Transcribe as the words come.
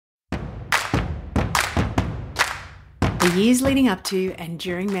The years leading up to and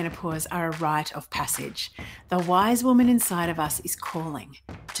during menopause are a rite of passage. The wise woman inside of us is calling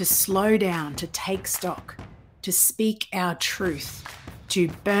to slow down, to take stock, to speak our truth, to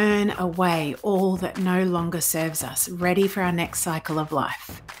burn away all that no longer serves us, ready for our next cycle of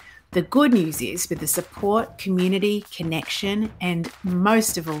life. The good news is, with the support, community, connection, and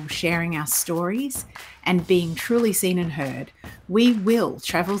most of all, sharing our stories and being truly seen and heard, we will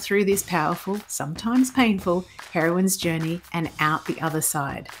travel through this powerful, sometimes painful, heroine's journey and out the other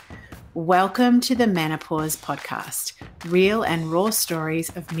side. Welcome to the Menopause Podcast, real and raw stories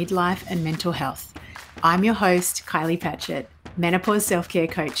of midlife and mental health. I'm your host, Kylie Patchett, menopause self-care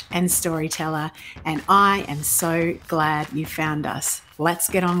coach and storyteller, and I am so glad you found us. Let's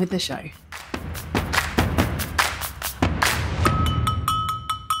get on with the show.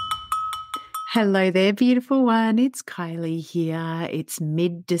 Hello there, beautiful one. It's Kylie here. It's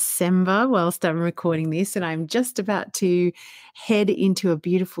mid-December whilst I'm recording this, and I'm just about to head into a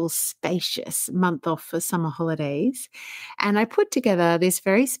beautiful, spacious month off for summer holidays. And I put together this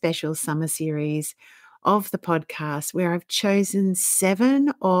very special summer series of the podcast where I've chosen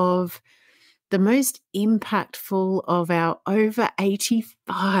 7 of the most impactful of our over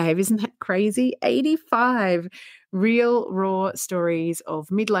 85, isn't that crazy? 85 real raw stories of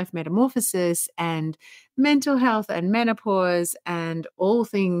midlife metamorphosis and mental health and menopause and all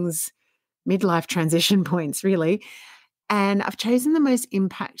things midlife transition points, really. And I've chosen the most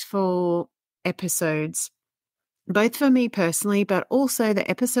impactful episodes, both for me personally, but also the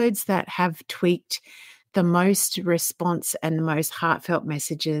episodes that have tweaked the most response and the most heartfelt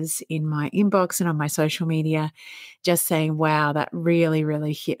messages in my inbox and on my social media, just saying, wow, that really,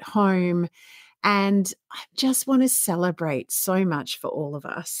 really hit home. And I just want to celebrate so much for all of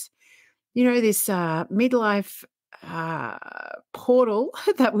us. You know, this midlife portal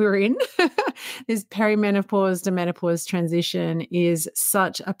that we're in, this perimenopause to menopause transition is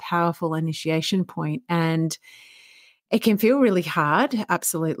such a powerful initiation point, and it can feel really hard,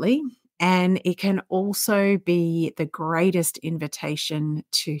 absolutely. And it can also be the greatest invitation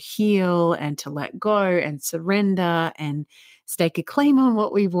to heal and to let go and surrender and stake a claim on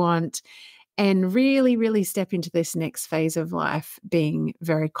what we want and really, really step into this next phase of life, being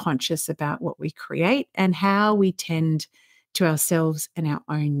very conscious about what we create and how we tend to ourselves and our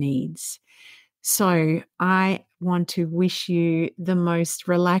own needs. So I want to wish you the most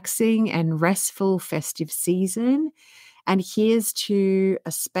relaxing and restful festive season. And here's to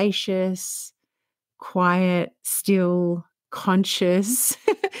a spacious, quiet, still, conscious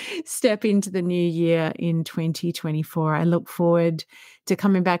step into the new year in 2024. I look forward to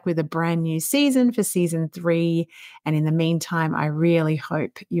coming back with a brand new season for season 3. And in the meantime, I really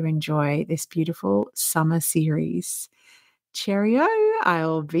hope you enjoy this beautiful summer series. Cheerio.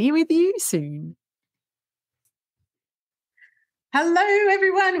 I'll be with you soon. Hello,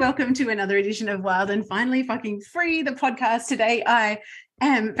 everyone. Welcome to another edition of Wild and Finally Fucking Free, the podcast. Today, I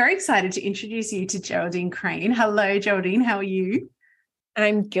am very excited to introduce you to Geraldine Crane. Hello, Geraldine. How are you?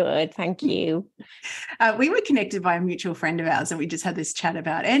 I'm good, thank you. We were connected by a mutual friend of ours, and we just had this chat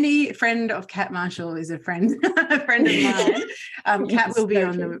about any friend of Kat Marshall is a friend, a friend of mine. Kat will be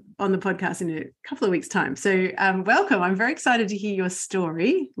on the podcast in a couple of weeks' time. So welcome. I'm very excited to hear your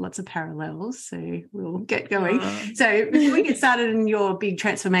story. Lots of parallels, so we'll get going. So before we get started in your big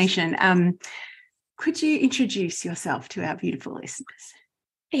transformation, could you introduce yourself to our beautiful listeners?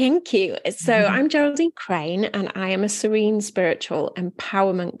 Thank you. So I'm Geraldine Crane, and I am a Serene spiritual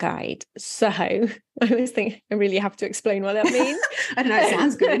empowerment guide. So I always think I really have to explain what that means. I don't know, it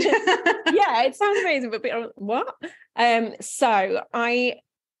sounds good. Yeah, it sounds amazing, but what? So I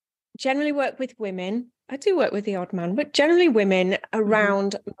generally work with women. I do work with the odd man, but generally women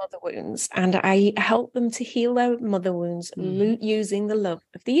around mother wounds, and I help them to heal their mother wounds using the love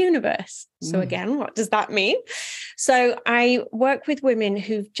of the universe. So again, what does that mean? So I work with women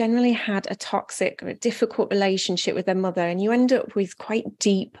who've generally had a toxic or a difficult relationship with their mother, and you end up with quite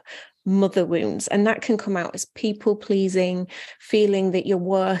deep mother wounds, and that can come out as people pleasing, feeling that your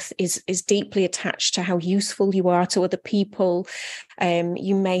worth is deeply attached to how useful you are to other people.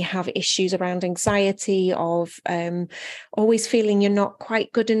 You may have issues around anxiety of always feeling you're not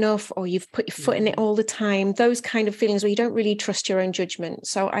quite good enough, or you've put your foot in it all the time, those kind of feelings where you don't really trust your own judgment.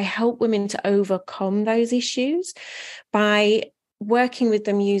 So I help women to overcome those issues by working with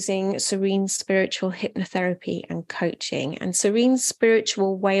them using Serene spiritual hypnotherapy and coaching. And Serene's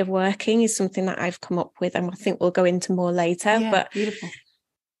spiritual way of working is something that I've come up with, and I think we'll go into more later. Yeah, but beautiful.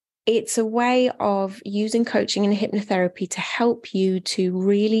 it's a way of using coaching and hypnotherapy to help you to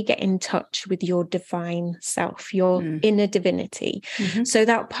really get in touch with your divine self, your inner divinity. So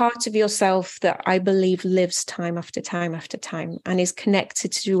that part of yourself that I believe lives time after time after time and is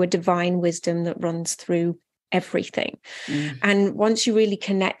connected to a divine wisdom that runs through everything. And once you really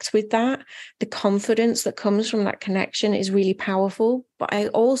connect with that, the confidence that comes from that connection is really powerful. But I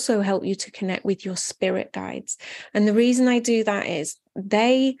also help you to connect with your spirit guides. And the reason I do that is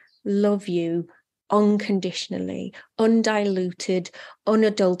they love you unconditionally, undiluted,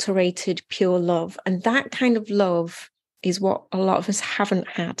 unadulterated, pure love. And that kind of love is what a lot of us haven't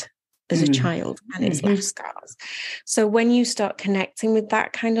had as a child, and it's left scars. So when you start connecting with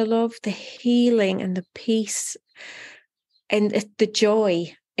that kind of love, the healing and the peace and the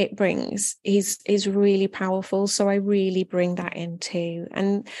joy it brings is really powerful. So I really bring that in too.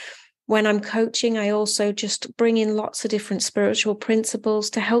 And when I'm coaching, I also just bring in lots of different spiritual principles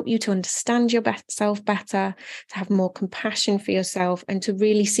to help you to understand yourself better, to have more compassion for yourself, and to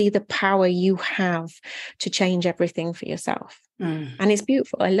really see the power you have to change everything for yourself. And it's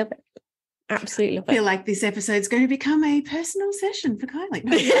beautiful. I love it. Absolutely love it. I feel like this episode's going to become a personal session for Kylie.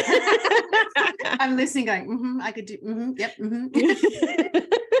 I'm listening going, I could do, yep.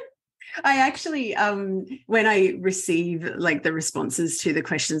 I actually, when I receive like the responses to the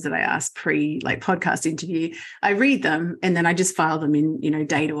questions that I asked podcast interview, I read them and then I just file them in,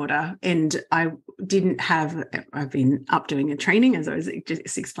 date order. And I've been up doing a training, as I was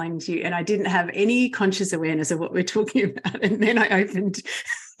just explaining to you, and I didn't have any conscious awareness of what we're talking about. And then I opened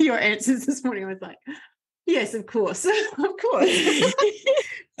your answers this morning. I was like, yes, of course, of course.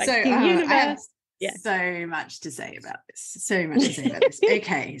 So universe. Yeah. So much to say about this.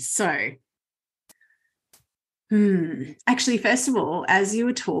 Okay, so actually, first of all, as you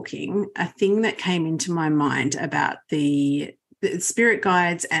were talking, a thing that came into my mind about the spirit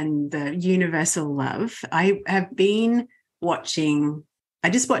guides and the universal love, I have been watching,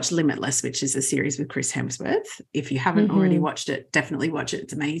 I just watched Limitless, which is a series with Chris Hemsworth. If you haven't already watched it, definitely watch it.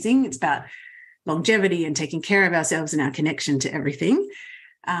 It's amazing. It's about longevity and taking care of ourselves and our connection to everything.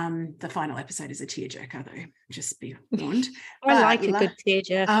 The final episode is a tearjerker, though, just be warned. I like a good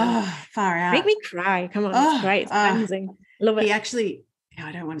tearjerker. Oh, far out. Make me cry. Come on, it's great. It's amazing. Love it. He actually,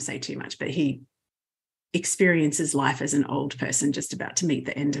 I don't want to say too much, but he experiences life as an old person just about to meet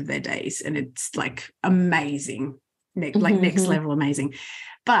the end of their days. And it's like amazing, next level amazing.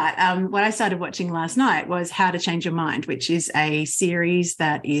 But what I started watching last night was How to Change Your Mind, which is a series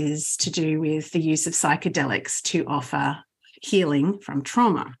that is to do with the use of psychedelics to offer healing from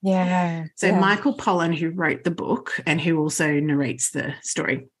trauma. So Michael Pollan, who wrote the book and who also narrates the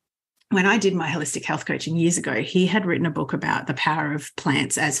story, when I did my holistic health coaching years ago, he had written a book about the power of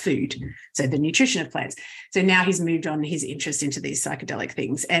plants as food, so the nutrition of plants. So now he's moved on his interest into these psychedelic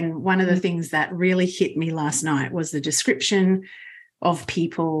things. And one of the things that really hit me last night was the description of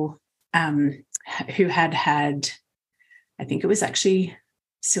people who had, I think it was actually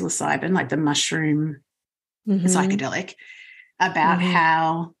psilocybin, like the mushroom psychedelic, about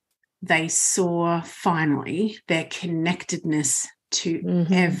how they saw finally their connectedness to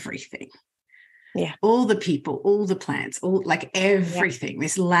everything. Yeah. All the people, all the plants, all like everything,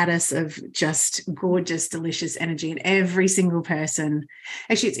 this lattice of just gorgeous, delicious energy. And every single person,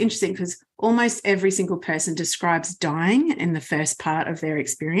 actually, it's interesting because almost every single person describes dying in the first part of their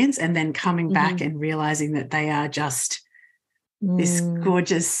experience and then coming back and realizing that they are just this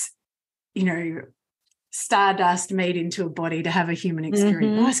gorgeous, stardust made into a body to have a human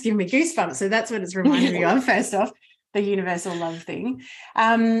experience. Oh, it's giving me goosebumps. So that's what it's reminding me of, first off, the universal love thing.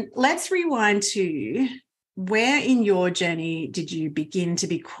 Let's rewind to where in your journey did you begin to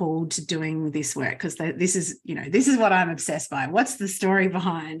be called to doing this work? Because this is what I'm obsessed by. What's the story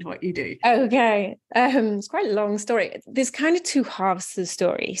behind what you do? Okay. It's quite a long story. There's kind of two halves to the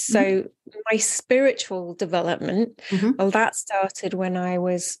story. So my spiritual development, well, that started when I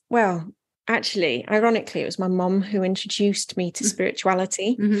was, actually, ironically, it was my mum who introduced me to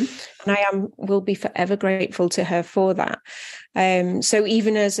spirituality, and I will be forever grateful to her for that. So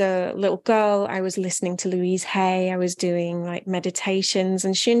even as a little girl, I was listening to Louise Hay. I was doing like meditations,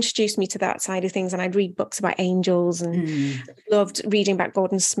 and she introduced me to that side of things. And I'd read books about angels, and loved reading about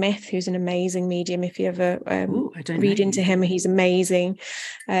Gordon Smith, who's an amazing medium. If you ever read into him, he's amazing.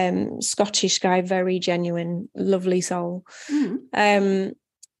 Scottish guy, very genuine, lovely soul.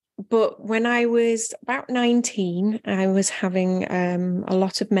 But when I was about 19, I was having a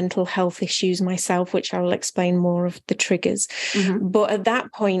lot of mental health issues myself, which I will explain more of the triggers. But at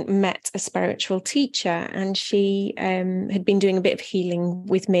that point, met a spiritual teacher, and she had been doing a bit of healing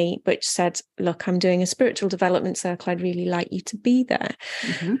with me, but said, look, I'm doing a spiritual development circle. I'd really like you to be there.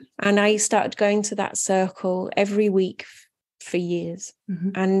 And I started going to that circle every week for years.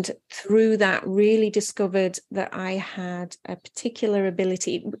 And through that really discovered that I had a particular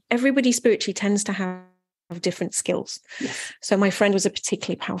ability. Everybody spiritually tends to have different skills. So my friend was a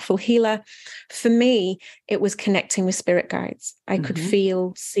particularly powerful healer. For me, it was connecting with spirit guides. I could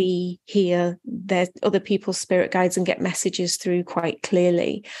feel, see, hear there's other people's spirit guides and get messages through quite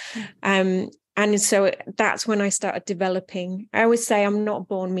clearly. And so that's when I started developing. I always say I'm not a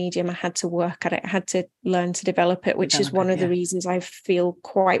born medium. I had to work at it. I had to learn to develop it, which is one of the reasons I feel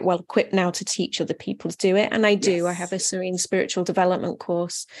quite well equipped now to teach other people to do it. And I do. I have a Serene spiritual development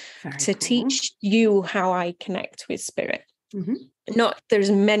course to teach you how I connect with spirit. Not there's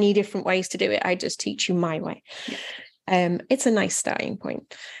many different ways to do it. I just teach you my way. It's a nice starting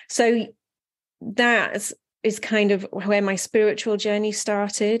point. So that's is kind of where my spiritual journey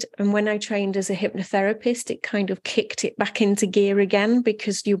started. And when I trained as a hypnotherapist, it kind of kicked it back into gear again,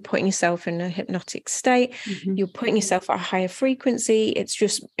 because you're putting yourself in a hypnotic state. You're putting yourself at a higher frequency. It's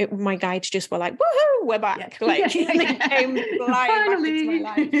just, my guides just were like, woohoo, we're back. They came flying back into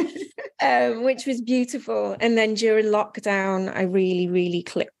my life, which was beautiful. And then during lockdown, I really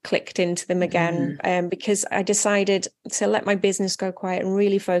clicked into them again, because I decided to let my business go quiet and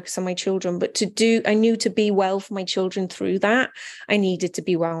really focus on my children. But I knew to be well for my children through that, I needed to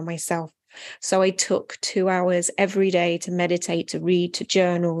be well myself. So I took 2 hours every day to meditate, to read, to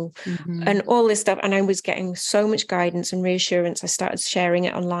journal, and all this stuff. And I was getting so much guidance and reassurance. I started sharing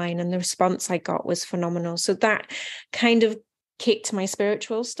it online, and the response I got was phenomenal. So that kind of kicked my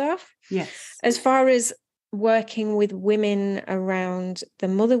spiritual stuff. As far as working with women around the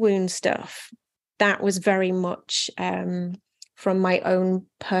mother wound stuff, that was very much from my own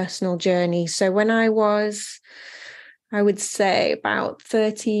personal journey. So when I was, I would say about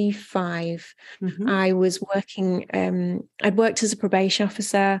 35, I was working, I'd worked as a probation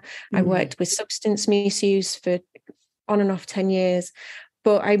officer. I worked with substance misuse for on and off 10 years,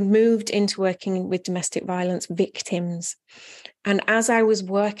 but I moved into working with domestic violence victims. And as I was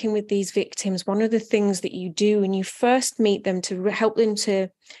working with these victims, one of the things that you do when you first meet them to help them to,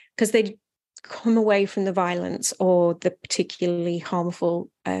 because they come away from the violence or the particularly harmful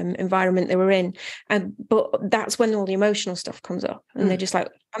environment they were in, but that's when all the emotional stuff comes up, and they're just like,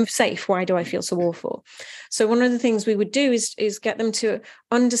 I'm safe, why do I feel so awful? So one of the things we would do is get them to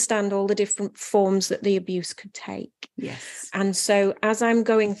understand all the different forms that the abuse could take. And so as I'm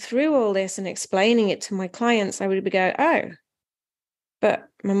going through all this and explaining it to my clients, I would go, oh, but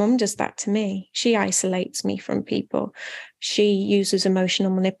my mum does that to me. She isolates me from people. She uses emotional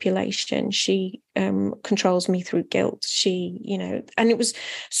manipulation. She controls me through guilt. She, and it was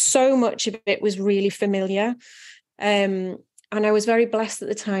so much of it was really familiar. And I was very blessed at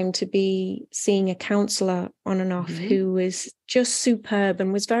the time to be seeing a counsellor on and off who was just superb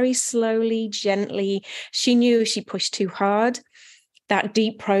and was very slowly, gently. She knew she pushed too hard. That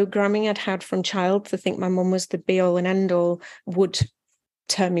deep programming I'd had from child to think my mum was the be all and end all would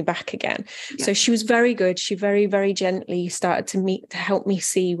turn me back again. So she was very good. She very, very gently started to help me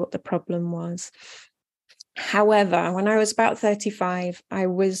see what the problem was. However, when I was about 35, I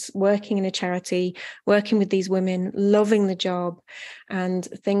was working in a charity, working with these women, loving the job, and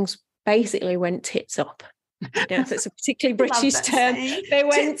things basically went tits up. If it's a particularly British term, they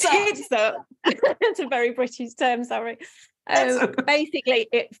went tits up. It's a very British term, sorry. Basically,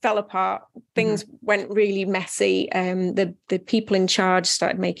 it fell apart. Things went really messy. The people in charge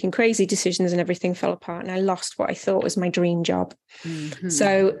started making crazy decisions, and everything fell apart. And I lost what I thought was my dream job.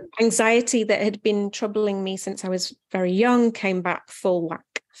 So anxiety that had been troubling me since I was very young came back full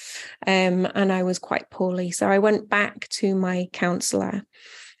whack, and I was quite poorly. So I went back to my counsellor.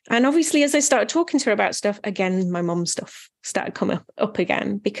 And obviously, as I started talking to her about stuff, again, my mum's stuff started coming up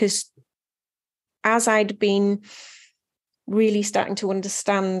again, because as I'd been really starting to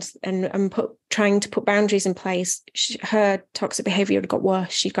understand and trying to put boundaries in place, her toxic behavior had got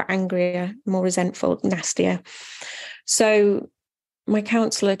worse. She got angrier, more resentful, nastier. So my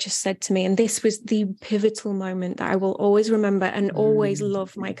counsellor just said to me, and this was the pivotal moment that I will always remember and always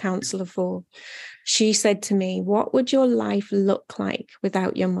love my counsellor for. She said to me, what would your life look like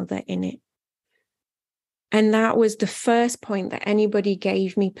without your mother in it? And that was the first point that anybody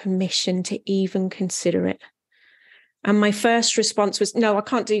gave me permission to even consider it. And my first response was, no, I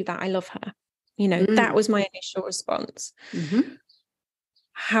can't do that. I love her. That was my initial response.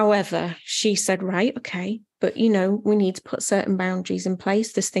 However, she said, right, okay, but, you know, we need to put certain boundaries in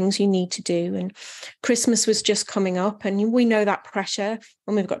place. There's things you need to do. And Christmas was just coming up, and we know that pressure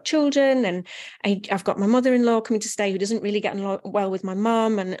when we've got children. And I've got my mother-in-law coming to stay who doesn't really get on well with my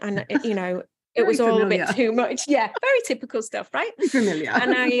mum. And you know, it was all familiar. a bit too much. Yeah, very typical stuff, right? Very familiar.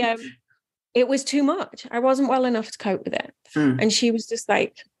 And it was too much. I wasn't well enough to cope with it. And she was just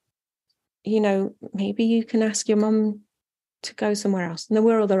like, you know, maybe you can ask your mum to go somewhere else. And there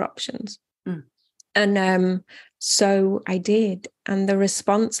were other options. And so I did. And the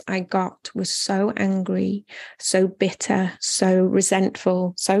response I got was so angry, so bitter, so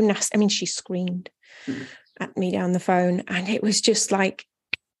resentful, so nasty. I mean, she screamed at me down the phone. And it was just like,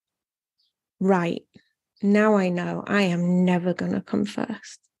 right, now I know I am never going to come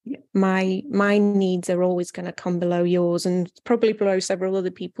first. Yeah. My needs are always going to come below yours, and probably below several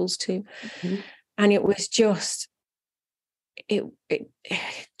other people's too. And it was just, it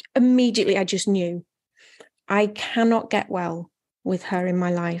immediately I just knew I cannot get well with her in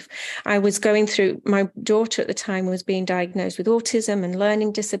my life. I was going through, my daughter at the time was being diagnosed with autism and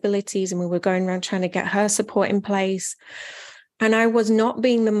learning disabilities, and we were going around trying to get her support in place. And I was not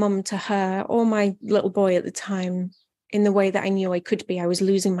being the mum to her or my little boy at the time in the way that I knew I could be. I was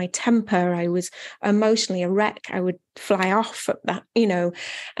losing my temper. I was emotionally a wreck. I would fly off at that, you know,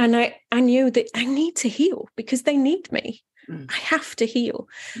 and I knew that I need to heal because they need me. I have to heal.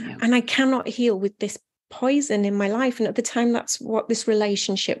 And I cannot heal with this poison in my life. And at the time, that's what this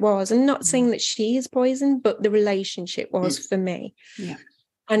relationship was. And not saying that she is poison, but the relationship was for me.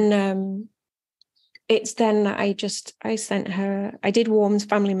 And it's then that I sent her, I did warn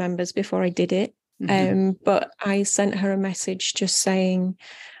family members before I did it. But I sent her a message just saying,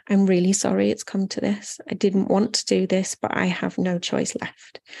 I'm really sorry it's come to this. I didn't want to do this, but I have no choice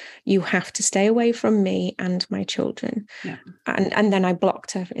left. You have to stay away from me and my children. And then I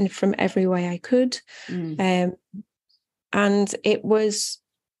blocked her from every way I could. And it was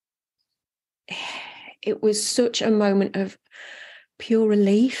such a moment of pure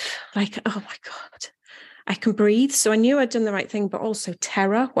relief. Like, oh my God, I can breathe. So I knew I'd done the right thing, but also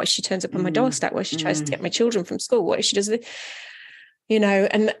terror. What if she turns up on my doorstep? What if she tries to get my children from school? What if she does this? You know,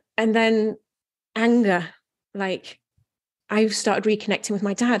 and then anger. Like, I've started reconnecting with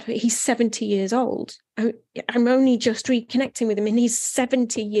my dad, but he's 70 years old. I'm only just reconnecting with him, and he's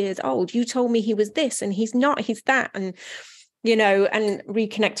 70 years old. You told me he was this, and he's not, he's that. And, you know, and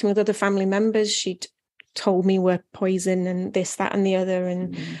reconnecting with other family members, she'd told me we're poison and this, that, and the other.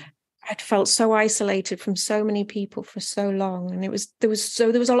 And I'd felt so isolated from so many people for so long. And there was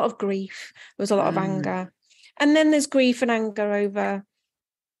a lot of grief. There was a lot of anger. And then there's grief and anger over,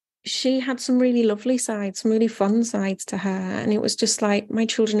 she had some really lovely sides, some really fun sides to her. And it was just like, my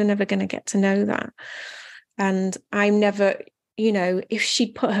children are never going to get to know that. And I'm never, you know, if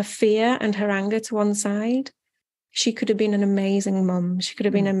she'd put her fear and her anger to one side, she could have been an amazing mum. She could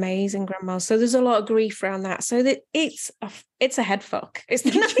have been an amazing grandma. So there's a lot of grief around that. So that it's a head fuck. It's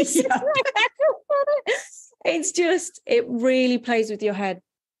the nicest It's just, it really plays with your head.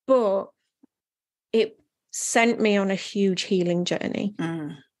 But it sent me on a huge healing journey.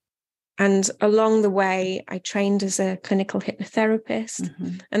 And along the way, I trained as a clinical hypnotherapist.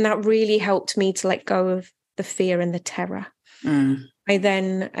 And that really helped me to let go of the fear and the terror. I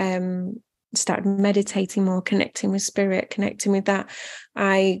then started meditating more, connecting with spirit, connecting with that.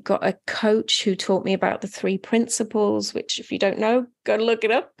 I got a coach who taught me about the 3 principles, which if you don't know, go look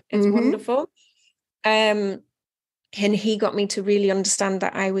it up. It's wonderful. And he got me to really understand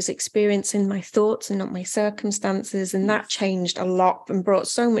that I was experiencing my thoughts and not my circumstances. And that changed a lot and brought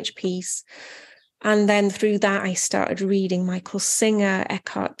so much peace. And then through that, I started reading Michael Singer,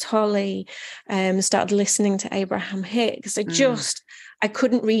 Eckhart Tolle, started listening to Abraham Hicks. I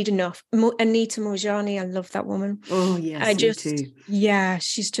couldn't read enough. Anita Moorjani, I love that woman. Oh, yes, me too. Yeah,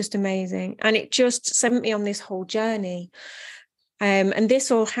 she's just amazing. And it just sent me on this whole journey. And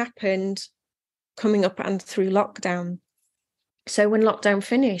this all happened coming up and through lockdown. So when lockdown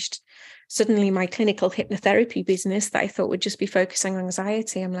finished, suddenly my clinical hypnotherapy business that I thought would just be focusing on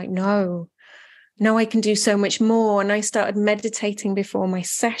anxiety, I'm like, no, I can do so much more. And I started meditating before my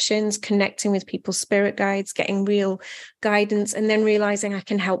sessions, connecting with people's spirit guides, getting real guidance, and then realizing I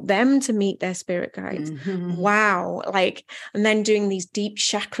can help them to meet their spirit guides. Wow. And then doing these deep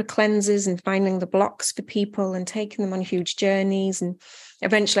chakra cleanses and finding the blocks for people and taking them on huge journeys. And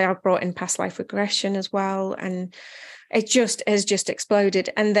eventually I've brought in past life regression as well. And it just has just exploded.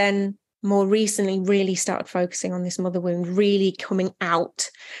 And then more recently really started focusing on this mother wound, really coming out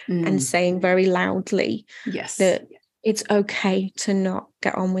and saying very loudly that it's okay to not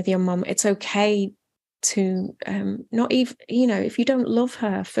get on with your mum. It's okay not even, if you don't love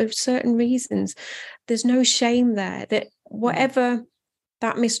her for certain reasons, there's no shame there. That whatever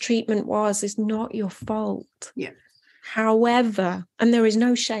that mistreatment was is not your fault. Yeah. However, and there is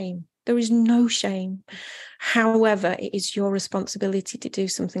no shame. There is no shame. However, it is your responsibility to do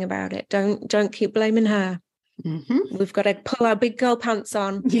something about it. Don't keep blaming her. Mm-hmm. We've got to pull our big girl pants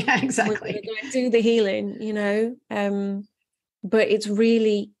on. Yeah, exactly. We've got to go and do the healing, But it's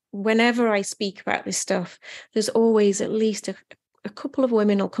really, whenever I speak about this stuff, there's always at least a couple of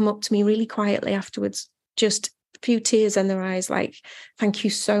women will come up to me really quietly afterwards, just a few tears in their eyes, like, thank you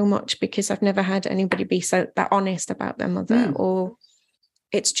so much, because I've never had anybody be that honest about their mother, or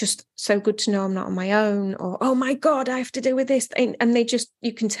it's just so good to know I'm not on my own, or, oh my God, I have to deal with this. And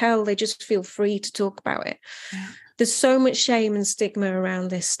you can tell they just feel free to talk about it. Yeah. There's so much shame and stigma around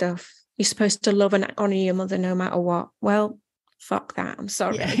this stuff. You're supposed to love and honor your mother no matter what. Well, fuck that. I'm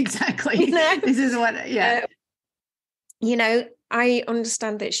sorry. Yeah, exactly. This is what, I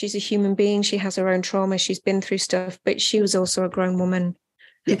understand that she's a human being. She has her own trauma. She's been through stuff, but she was also a grown woman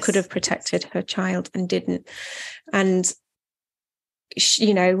who could have protected her child and didn't. And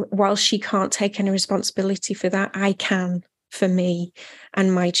while she can't take any responsibility for that, I can, for me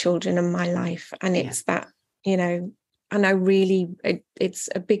and my children and my life. And it's that, and I really, it's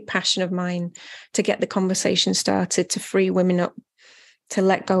a big passion of mine to get the conversation started, to free women up, to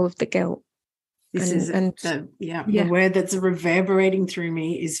let go of the guilt. The word that's reverberating through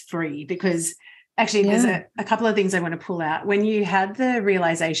me is free, because actually there's a couple of things I want to pull out. When you had the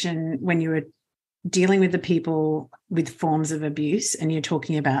realization, when you were dealing with the people with forms of abuse, and you're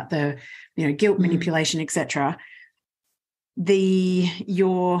talking about the guilt, manipulation, etc.,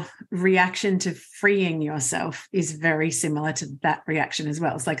 your reaction to freeing yourself is very similar to that reaction as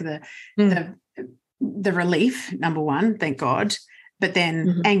well. It's like the relief, number one, thank God, but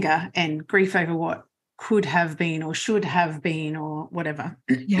then anger and grief over what could have been or should have been or whatever.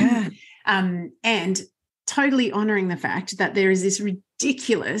 And totally honoring the fact that there is this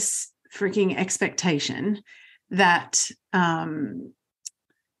ridiculous freaking expectation that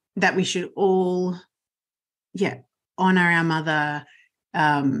that we should all honor our mother,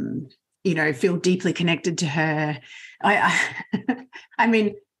 feel deeply connected to her. I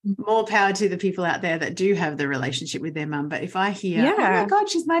mean, more power to the people out there that do have the relationship with their mum. But if I hear, oh my God,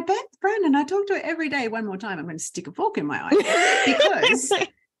 she's my best friend and I talk to her every day, one more time, I'm going to stick a fork in my eye, because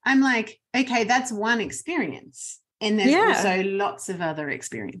I'm like, okay, that's one experience. And there's also lots of other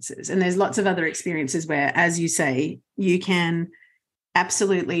experiences. And there's lots of other experiences where, as you say, you can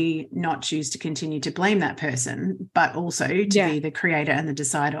absolutely not choose to continue to blame that person, but also to be the creator and the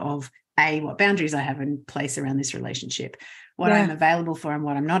decider of what boundaries I have in place around this relationship, what I'm available for and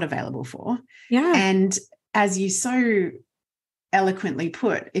what I'm not available for. Yeah. And as you so eloquently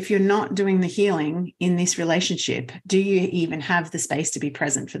put, if you're not doing the healing in this relationship, do you even have the space to be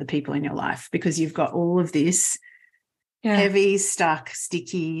present for the people in your life? Because you've got all of this heavy, stuck,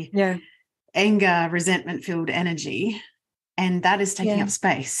 sticky, anger, resentment-filled energy, and that is taking up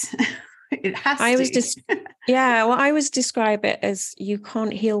space. It has to. I always describe it as you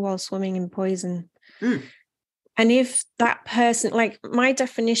can't heal while swimming in poison. And if that person, like my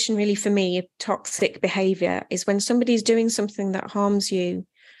definition really for me of toxic behavior is when somebody's doing something that harms you,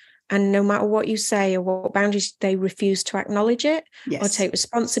 and no matter what you say or what boundaries, they refuse to acknowledge it or take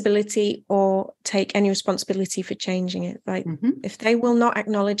responsibility or take any responsibility for changing it. Like if they will not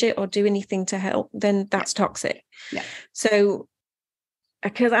acknowledge it or do anything to help, then that's toxic. Yeah. So,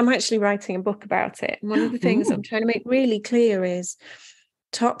 because I'm actually writing a book about it. And one of the things I'm trying to make really clear is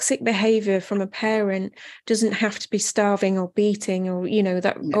toxic behavior from a parent doesn't have to be starving or beating or,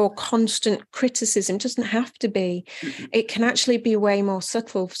 or constant criticism. It doesn't have to be. It can actually be way more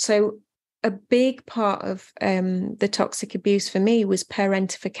subtle. So a big part of the toxic abuse for me was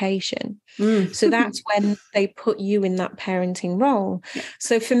parentification. So that's when they put you in that parenting role.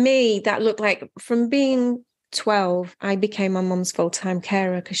 So for me, that looked like from being 12, I became my mum's full-time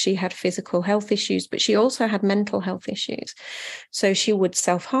carer because she had physical health issues, but she also had mental health issues. So she would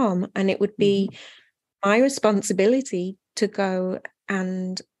self-harm, and it would be my responsibility to go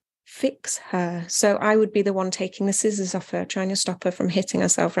and fix her. So I would be the one taking the scissors off her, trying to stop her from hitting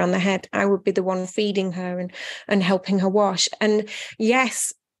herself around the head. I would be the one feeding her and helping her wash. And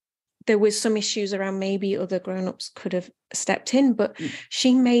yes, there was some issues around maybe other grown-ups could have stepped in, but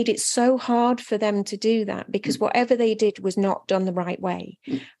she made it so hard for them to do that because whatever they did was not done the right way.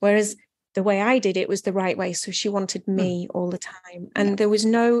 Whereas the way I did it was the right way. So she wanted me all the time. And there was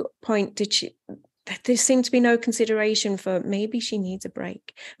no point, there seemed to be no consideration for maybe she needs a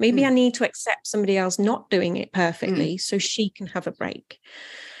break. Maybe I need to accept somebody else not doing it perfectly so she can have a break.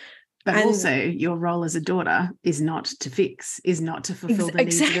 But also your role as a daughter is not to fix, is not to fulfill the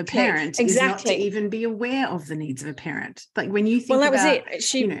needs of a parent, is not to even be aware of the needs of a parent. Like when you think that about,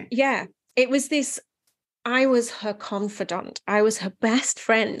 was it. It was this, I was her confidant. I was her best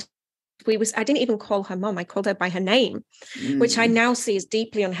friend. I didn't even call her mum. I called her by her name, which I now see as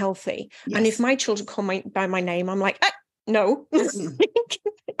deeply unhealthy. Yes. And if my children call me by my name, I'm like, no,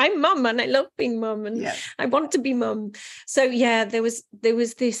 I'm mum and I love being mum and I want to be mum. So there was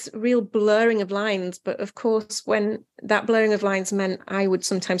this real blurring of lines. But of course, when that blurring of lines meant I would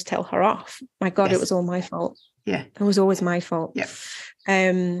sometimes tell her off, my God, it was all my fault. Yeah. It was always my fault. Yeah.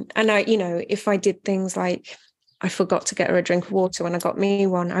 And I, if I did things like I forgot to get her a drink of water when I got me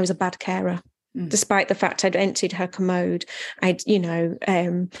one, I was a bad carer. Despite the fact I'd emptied her commode, I'd,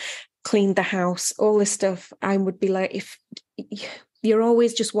 cleaned the house, all this stuff, I would be like, if you're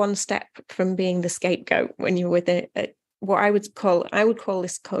always just one step from being the scapegoat when you're with what I would call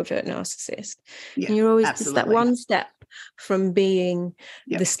this covert narcissist. Yeah, and you're always just that one step from being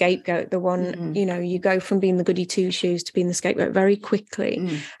the scapegoat, the one, you go from being the goody two shoes to being the scapegoat very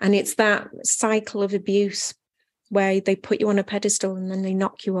quickly. And it's that cycle of abuse where they put you on a pedestal and then they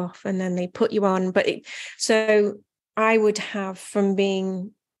knock you off and then they put you on. So I would have, from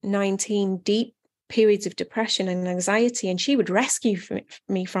being 19, deep periods of depression and anxiety, and she would rescue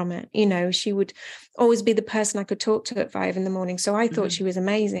me from it. She would always be the person I could talk to at 5 a.m. So I thought she was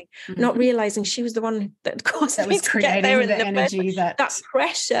amazing, not realizing she was the one that caused me to get there, the energy, that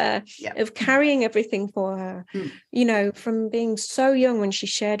pressure of carrying everything for her. From being so young, when she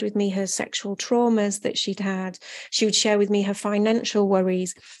shared with me her sexual traumas that she'd had, she would share with me her financial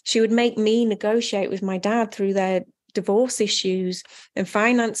worries. She would make me negotiate with my dad through their divorce issues and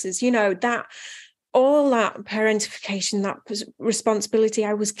finances, that all that parentification, that responsibility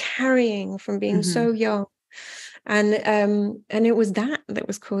I was carrying from being so young. And it was that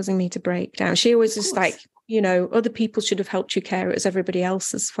was causing me to break down. She was just like, other people should have helped you care. It was everybody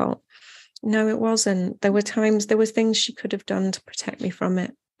else's fault. No, it wasn't. There were things she could have done to protect me from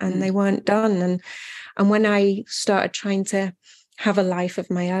it, and they weren't done. And when I started trying to have a life of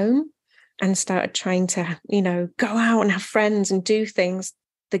my own and started trying to, go out and have friends and do things,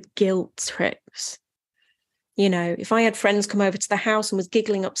 the guilt trips. If I had friends come over to the house and was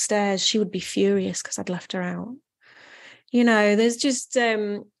giggling upstairs, she would be furious because I'd left her out. There's just,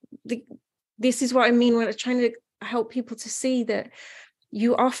 this is what I mean when I'm trying to help people to see that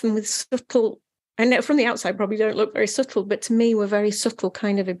you often, with subtle, and from the outside probably don't look very subtle, but to me were very subtle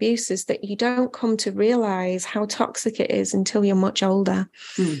kind of abuses that you don't come to realize how toxic it is until you're much older.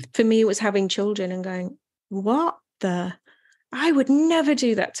 For me, it was having children and going, what the... I would never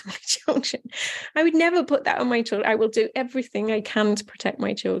do that to my children. I would never put that on my children. I will do everything I can to protect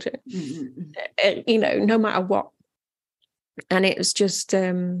my children, no matter what. And it was just,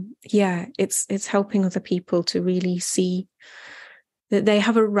 it's helping other people to really see that they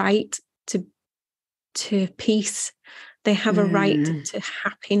have a right to peace. They have a right to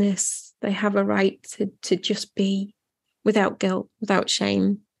happiness. They have a right to just be without guilt, without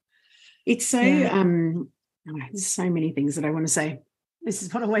shame. It's so... there's so many things that I want to say. This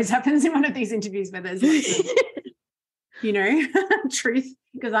is what always happens in one of these interviews where there's lots of, truth,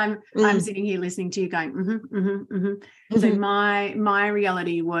 because I'm sitting here listening to you going, So my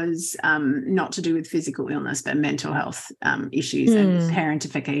reality was not to do with physical illness, but mental health issues and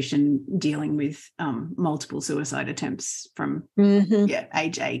parentification, dealing with multiple suicide attempts from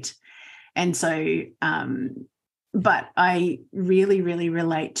age 8. And so, but I really, really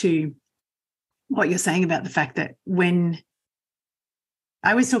relate to what you're saying about the fact that when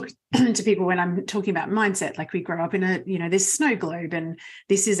I always talk to people when I'm talking about mindset, like we grow up in this snow globe and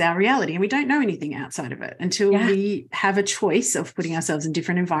this is our reality and we don't know anything outside of it until we have a choice of putting ourselves in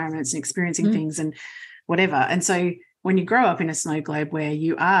different environments and experiencing things and whatever. And so when you grow up in a snow globe where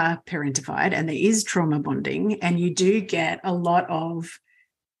you are parentified and there is trauma bonding and you do get a lot of,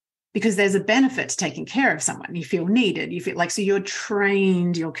 because there's a benefit to taking care of someone. You feel needed. You feel like, so you're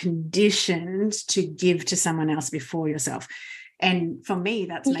trained, you're conditioned to give to someone else before yourself. And for me,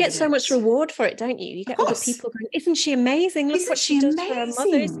 that's you get so much reward for it, don't you? You get other people going, isn't she amazing? Look what she does for her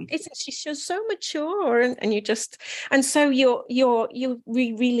mother. Isn't she? She's so mature, and you just, and so your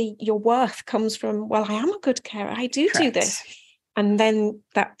worth comes from, well, I am a good carer. I do this. And then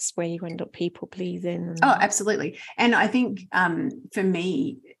that's where you end up people pleasing. Oh, absolutely. And I think for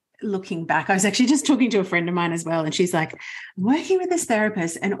me, looking back, I was actually just talking to a friend of mine as well, and she's like, I'm working with this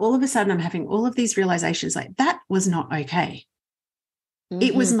therapist and all of a sudden I'm having all of these realizations, like that was not okay.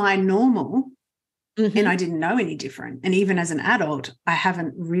 It was my normal and I didn't know any different. And even as an adult, I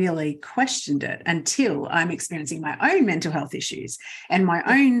haven't really questioned it until I'm experiencing my own mental health issues and my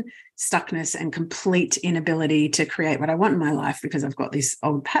own stuckness and complete inability to create what I want in my life because I've got this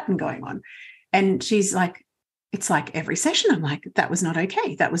old pattern going on. And she's like, it's like every session I'm like, that was not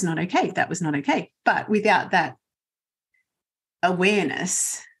okay. That was not okay. That was not okay. But without that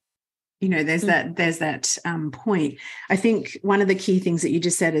awareness, you know, there's that point. I think one of the key things that you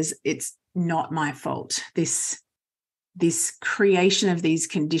just said is it's not my fault. This creation of these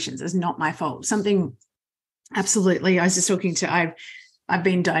conditions is not my fault. Something absolutely. I was just talking to I've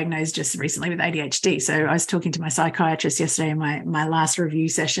been diagnosed just recently with ADHD. So I was talking to my psychiatrist yesterday in my last review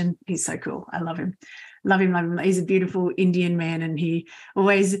session. He's so cool. I love him. Love him. He's a beautiful Indian man, and he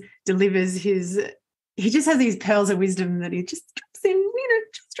always delivers he just has these pearls of wisdom that he just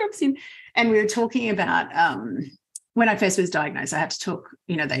drops in. And we were talking about when I first was diagnosed, I had to talk,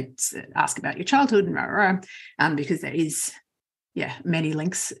 they ask about your childhood and because there is, many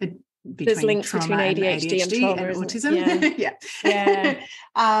links there's links between ADHD and trauma, and autism. Yeah.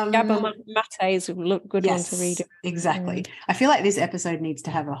 But Mate is a good one to read. Exactly. I feel like this episode needs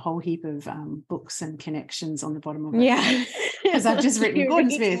to have a whole heap of books and connections on the bottom of it. Yeah. Because I've just written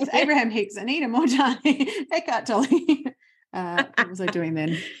Gordon Smith, Abraham Hicks, Anita Mortani, Eckhart Tolle. What was I doing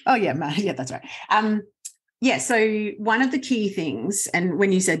then? Oh, yeah, that's right. So one of the key things, and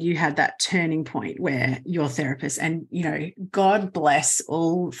when you said you had that turning point where your therapist, and, God bless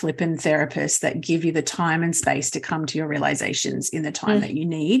all flippin' therapists that give you the time and space to come to your realizations in the time that you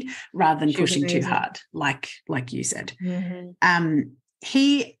need rather than pushing too hard, like you said.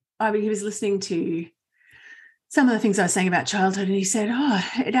 He was listeing to some of the things I was saying about childhood, and he said,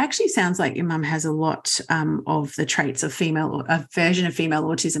 it actually sounds like your mum has a lot of the traits of a version of female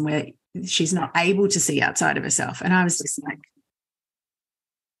autism where she's not able to see outside of herself. And I was just like,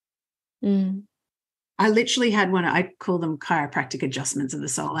 I literally had one, I call them chiropractic adjustments of the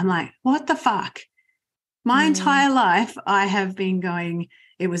soul. I'm like, what the fuck? My entire life I have been going,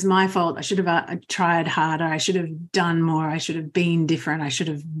 it was my fault. I should have tried harder. I should have done more. I should have been different. I should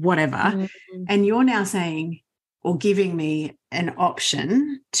have whatever. And you're now saying, or giving me an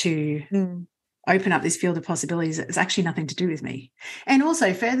option to open up this field of possibilities. It's actually nothing to do with me. And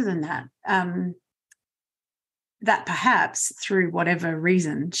also further than that, that perhaps through whatever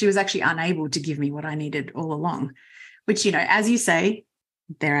reason, she was actually unable to give me what I needed all along, which, as you say,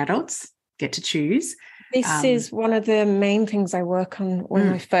 they're adults, get to choose. This is one of the main things I work on when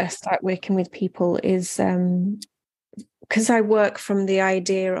I first start working with people is because I work from the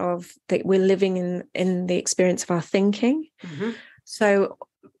idea of that we're living in the experience of our thinking. So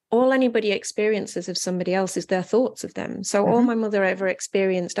all anybody experiences of somebody else is their thoughts of them. So all my mother ever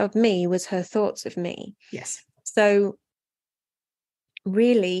experienced of me was her thoughts of me. Yes. So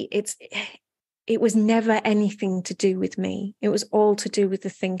really it was never anything to do with me. It was all to do with the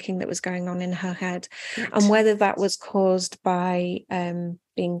thinking that was going on in her head. Correct. And whether that was caused by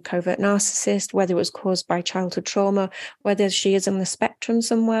being covert narcissist, whether it was caused by childhood trauma, whether she is on the spectrum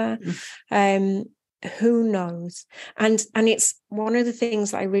somewhere, who knows? And it's one of the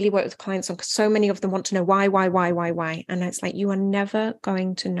things that I really work with clients on, because so many of them want to know why. And it's like, you are never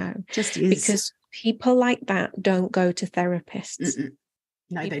going to know. Just is. Because people like that don't go to therapists.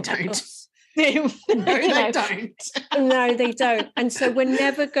 No, they don't. No, they don't. No, they don't. And so we're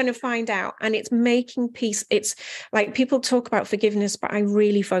never going to find out. And it's making peace. It's like people talk about forgiveness, but I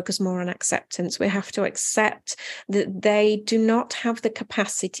really focus more on acceptance. We have to accept that they do not have the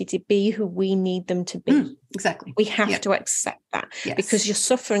capacity to be who we need them to be. Exactly. We have to accept that because your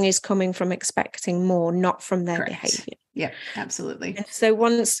suffering is coming from expecting more, not from their behavior. Yeah, absolutely. And so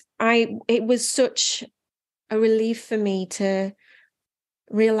it was such a relief for me to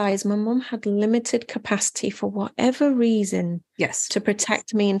realize my mum had limited capacity for whatever reason to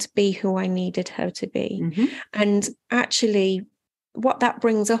protect me and to be who I needed her to be. And actually what that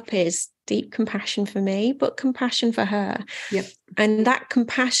brings up is deep compassion for me, but compassion for her. And that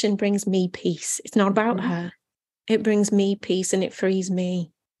compassion brings me peace. It's not about her. It brings me peace and it frees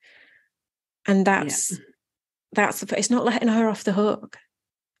me. And that's it's not letting her off the hook.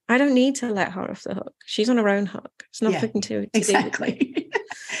 I don't need to let her off the hook. She's on her own hook. It's nothing to exactly.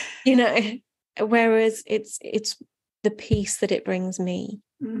 do with me. Whereas it's the peace that it brings me.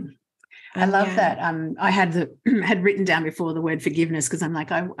 I love that. I had written down before the word forgiveness because I'm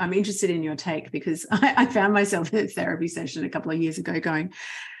like, I'm interested in your take, because I found myself in a therapy session a couple of years ago going,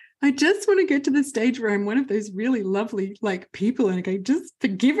 I just want to get to the stage where I'm one of those really lovely people and I go, just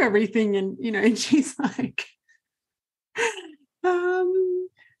forgive everything. And, and she's like,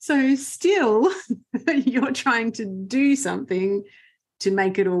 so still you're trying to do something to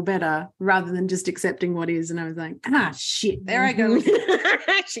make it all better rather than just accepting what is. And I was like, shit, there I go.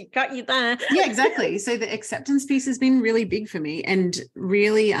 She got you there. Yeah, exactly. So the acceptance piece has been really big for me, and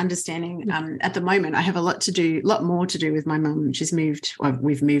really understanding at the moment I have a lot more to do with my mum.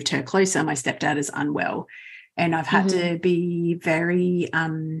 We've moved her closer. My stepdad is unwell, and I've had to be very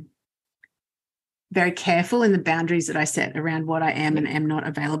very careful in the boundaries that I set around what I am and am not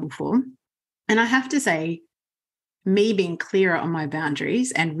available for. And I have to say, me being clearer on my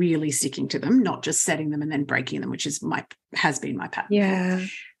boundaries and really sticking to them, not just setting them and then breaking them, which has been my pattern.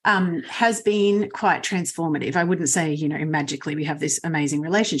 Has been quite transformative. I wouldn't say, magically we have this amazing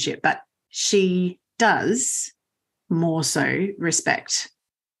relationship, but she does more so respect,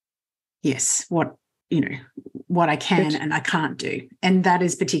 yes, what I can and I can't do. And that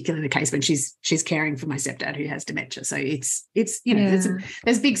is particularly the case when she's caring for my stepdad who has dementia. So it's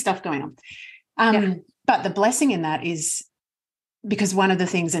there's big stuff going on. But the blessing in that is because one of the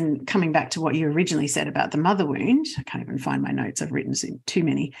things, and coming back to what you originally said about the mother wound, I can't even find my notes, I've written too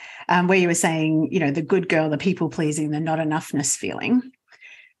many, where you were saying, the good girl, the people-pleasing, the not enoughness feeling,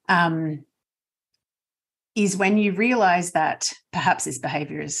 is when you realize that perhaps this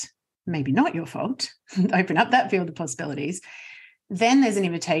behavior is maybe not your fault, open up that field of possibilities, then there's an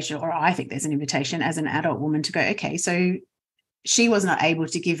invitation, or I think there's an invitation as an adult woman to go, okay, so she was not able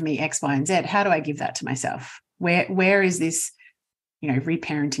to give me X, Y, and Z. How do I give that to myself? Where is this,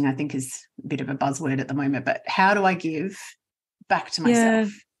 reparenting, I think is a bit of a buzzword at the moment, but how do I give back to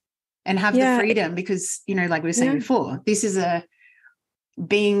myself and have the freedom? Because, like we were saying before, this is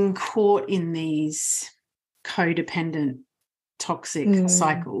being caught in these codependent, toxic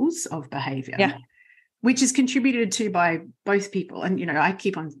cycles of behavior, which is contributed to by both people. And, I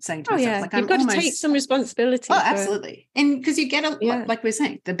keep on saying to myself, you've got to take some responsibility. Oh, absolutely. And because you get, like we're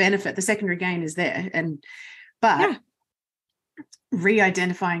saying, the benefit, the secondary gain is there. But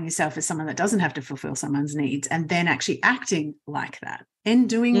re-identifying yourself as someone that doesn't have to fulfill someone's needs, and then actually acting like that and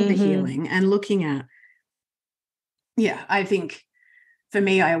doing the healing and looking at, I think for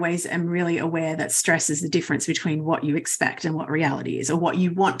me, I always am really aware that stress is the difference between what you expect and what reality is, or what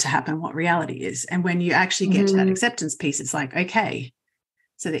you want to happen, what reality is. And when you actually get to that acceptance piece, it's like, okay,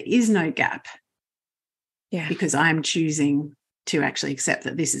 so there is no gap because I'm choosing to actually accept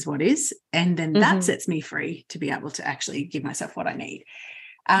that this is what is. And then that sets me free to be able to actually give myself what I need.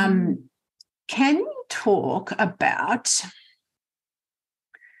 Can you talk about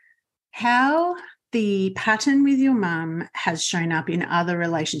how the pattern with your mum has shown up in other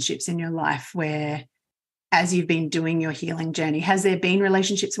relationships in your life where, as you've been doing your healing journey, has there been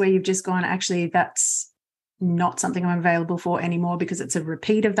relationships where you've just gone, actually, that's not something I'm available for anymore because it's a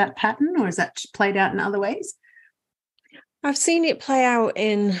repeat of that pattern, or is that played out in other ways? I've seen it play out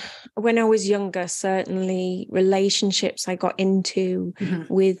when I was younger, certainly relationships I got into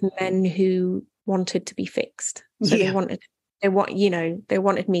with men who wanted to be fixed. So they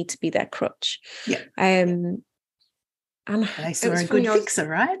wanted me to be their crutch. Yeah. And they saw a good fixer,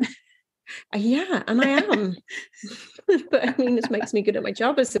 right? Yeah, and I am. But I mean, this makes me good at my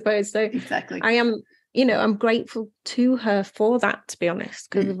job, I suppose. So exactly. I am, I'm grateful to her for that, to be honest,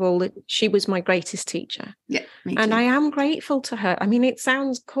 because of all that. She was my greatest teacher. Yeah, me too. And I am grateful to her. I mean, it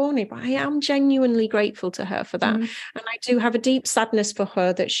sounds corny, but I am genuinely grateful to her for that. And I do have a deep sadness for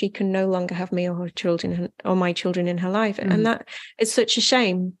her that she can no longer have me or her children or my children in her life. And that is such a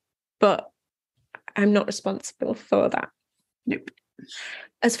shame, but I'm not responsible for that. Nope.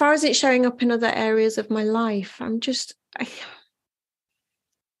 As far as it showing up in other areas of my life,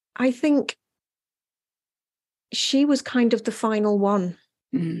 I think she was kind of the final one.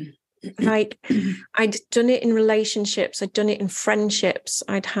 Like, I'd done it in relationships, I'd done it in friendships,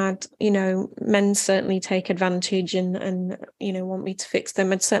 I'd had, men certainly take advantage and want me to fix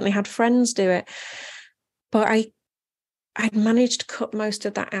them. I'd certainly had friends do it, but I'd managed to cut most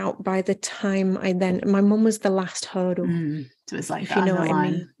of that out by the time my mum was the last hurdle. So it's like, if you know what I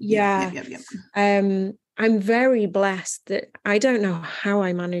mean. Yeah. Yep. I'm very blessed that I don't know how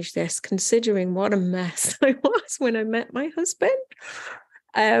I managed this, considering what a mess I was when I met my husband.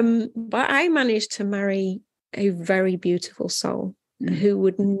 But I managed to marry a very beautiful soul who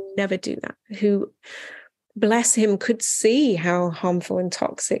would never do that, who, bless him, could see how harmful and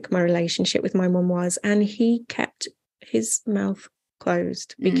toxic my relationship with my mum was. And he kept his mouth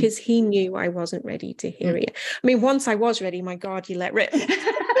closed because he knew I wasn't ready to hear it. I mean, once I was ready, my God, he let rip.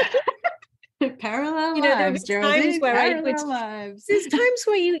 Parallel lives, Geraldine. There's times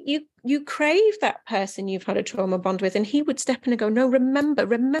where you crave that person you've had a trauma bond with, and he would step in and go, no, remember.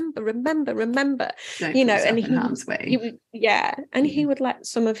 Don't and in harm's way. He would let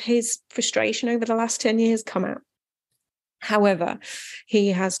some of his frustration over the last 10 years come out. However, he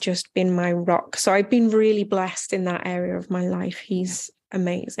has just been my rock. So I've been really blessed in that area of my life. He's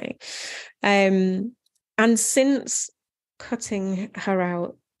amazing. And since cutting her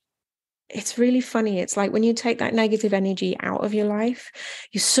out, it's really funny. It's like when you take that negative energy out of your life,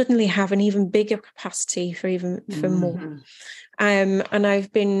 you suddenly have an even bigger capacity for more. And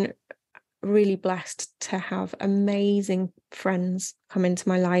I've been really blessed to have amazing friends come into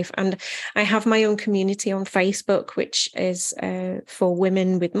my life, and I have my own community on Facebook, which is for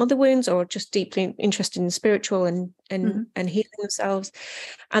women with mother wounds or just deeply interested in spiritual and healing themselves.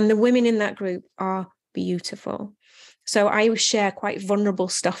 And the women in that group are beautiful. So I share quite vulnerable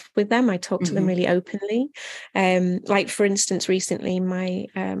stuff with them. I talk to them really openly. Like, for instance, recently my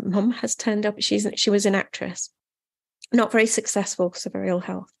mum has turned up. She was an actress, not very successful because of her ill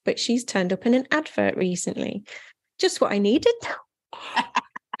health, but she's turned up in an advert recently. Just what I needed.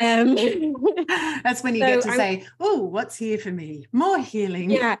 That's when you get to say, oh, what's here for me? More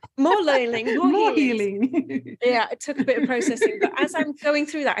healing. Yeah, more learning, more healing. Yeah, it took a bit of processing. But as I'm going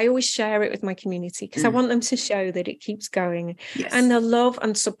through that, I always share it with my community because I want them to show that it keeps going. Yes. And the love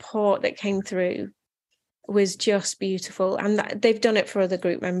and support that came through was just beautiful. And they've done it for other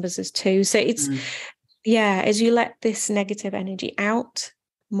group members as too. So it's, as you let this negative energy out,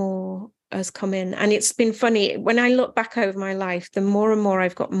 more has come in. And it's been funny. When I look back over my life, the more and more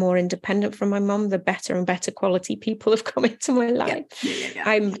I've got more independent from my mum, the better and better quality people have come into my life.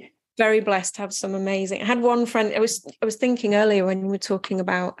 I'm very blessed to have some amazing. I had one friend, I was thinking earlier when you were talking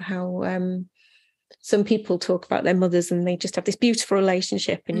about how some people talk about their mothers and they just have this beautiful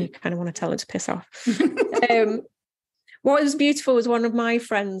relationship and you kind of want to tell them to piss off. What was beautiful was one of my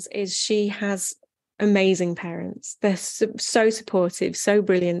friends is she has amazing parents. They're so supportive, so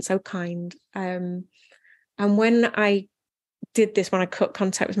brilliant, so kind. And when I did this, when I cut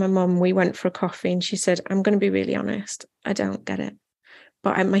contact with my mum, we went for a coffee and she said, I'm going to be really honest, I don't get it,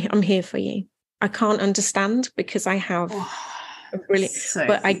 but I'm here for you. I can't understand because I have a brilliant, so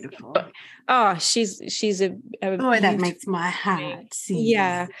but beautiful. She's a that makes my heart sing.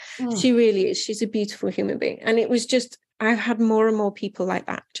 Yeah, she really is. She's a beautiful human being. And it was just, I've had more and more people like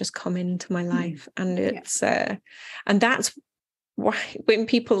that just come into my life. And it's and that's why when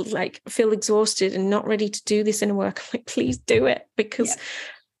people like feel exhausted and not ready to do this inner work, I'm like, please do it, because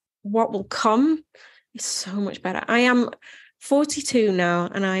what will come is so much better. I am 42 now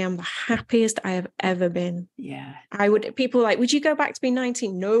and I am the happiest I have ever been. People are like, would you go back to being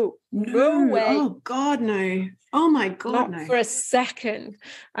 19? No way. Oh God, no. Oh my God, not for a second.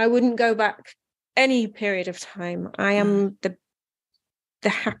 I wouldn't go back any period of time. I am the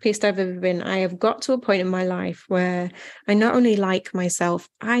happiest I've ever been. I have got to a point in my life where I not only like myself,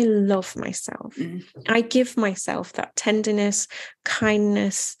 I love myself. I give myself that tenderness,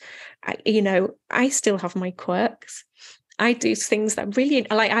 kindness. I still have my quirks. I do things that really,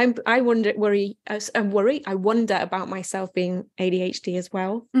 like, I wonder about myself being ADHD as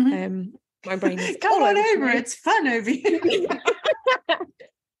well. My brain is come on over. It's fun over here.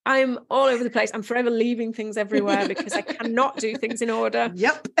 I'm all over the place. I'm forever leaving things everywhere because I cannot do things in order.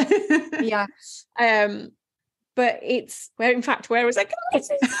 Yep. Yeah. But it's where was I going?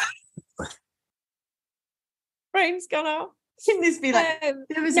 Brain's gone out. Can this be like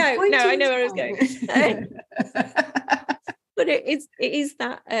there was no, I know where I was going. But it is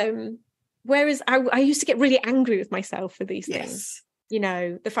that whereas I used to get really angry with myself for these things.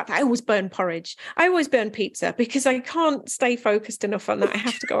 The fact that I always burn porridge, I always burn pizza because I can't stay focused enough on that. I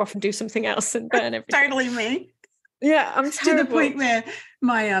have to go off and do something else and burn everything. Totally me. Yeah, I'm terrible. To the point where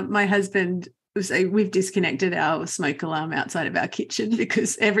my husband was we've disconnected our smoke alarm outside of our kitchen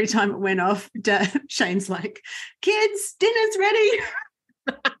because every time it went off, Shane's like, "Kids, dinner's ready."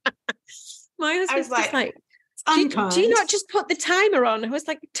 My husband's just like, do you not just put the timer on? I was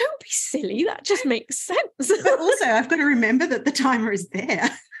like, don't be silly. That just makes sense. But also, I've got to remember that the timer is there.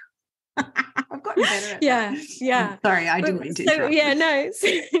 I've gotten better at that. Yeah. Sorry, I didn't mean to interrupt. Yeah, no.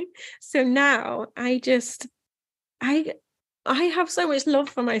 So now I have so much love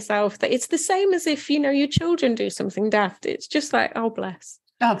for myself that it's the same as if, your children do something daft. It's just like, oh, bless.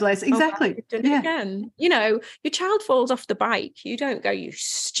 Oh, bless. Exactly. You've done it again. Your child falls off the bike. You don't go, you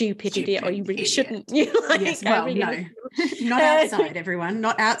stupid idiot, or you really shouldn't. Yes, well, no. Not outside, everyone.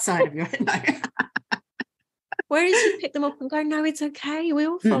 Not outside of your no. Whereas you pick them up and go, no, it's okay. We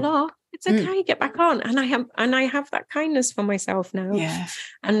all fall off. It's okay. Get back on. And I have that kindness for myself now. Yeah.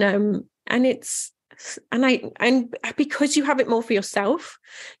 And it's because you have it more for yourself,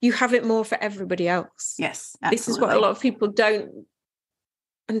 you have it more for everybody else. Yes, absolutely. This is what a lot of people don't.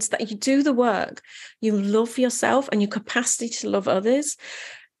 And it's that you do the work, you love yourself, and your capacity to love others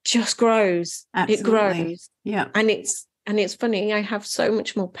just grows. Absolutely. It grows. Yeah. And it's And it's funny, I have so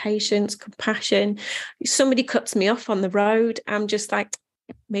much more patience, compassion. If somebody cuts me off on the road, I'm just like,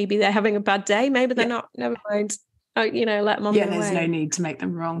 maybe they're having a bad day. Maybe they're not. Never mind. Oh, let them on their way. Yeah, there's no need to make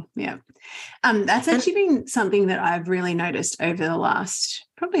them wrong. Yeah. That's actually been something that I've really noticed over the last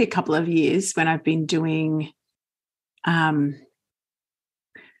probably a couple of years when I've been doing probably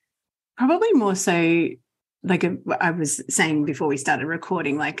more so, like I was saying before we started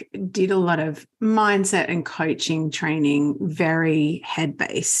recording, like did a lot of mindset and coaching training, very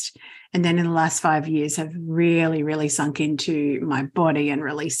head-based. And then in the last 5 years have really, really sunk into my body and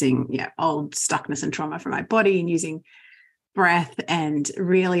releasing old stuckness and trauma from my body and using breath and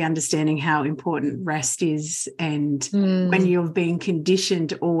really understanding how important rest is. And when you've been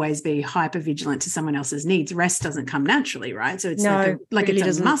conditioned to always be hyper vigilant to someone else's needs, rest doesn't come naturally, right? So it's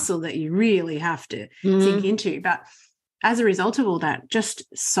it's a muscle that you really have to sink into. But as a result of all that, just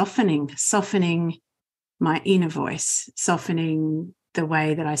softening my inner voice, softening the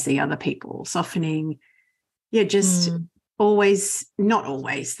way that I see other people, softening, always, not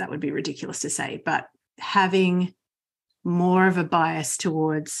always, that would be ridiculous to say, but having more of a bias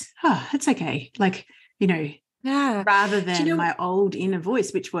towards, it's okay. Like, rather than my old inner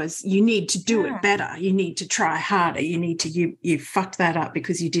voice, which was, you need to do it better. You need to try harder. You need to, you fucked that up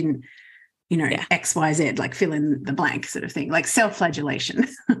because you didn't, X, Y, Z, like fill in the blank sort of thing, like self-flagellation.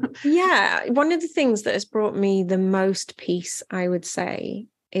 Yeah. One of the things that has brought me the most peace, I would say,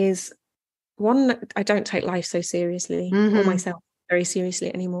 is one, I don't take life so seriously or myself very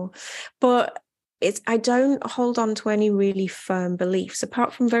seriously anymore, but I don't hold on to any really firm beliefs,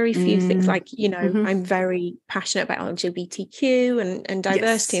 apart from very few things like, I'm very passionate about LGBTQ and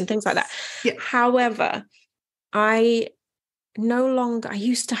diversity and things like that. Yeah. However, I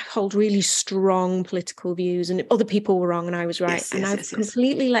used to hold really strong political views and other people were wrong and I was right. I've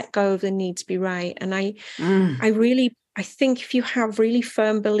completely let go of the need to be right. And I think if you have really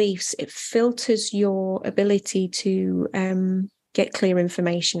firm beliefs, it filters your ability to get clear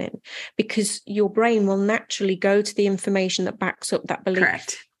information in, because your brain will naturally go to the information that backs up that belief.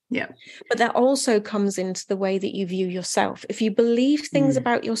 Correct. Yeah. But that also comes into the way that you view yourself. If you believe things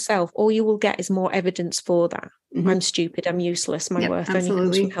about yourself, all you will get is more evidence for that. I'm stupid, I'm useless, my worth only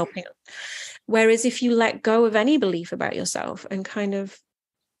comes from helping. Whereas if you let go of any belief about yourself and kind of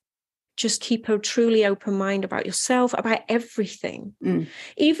just keep a truly open mind about yourself, about everything,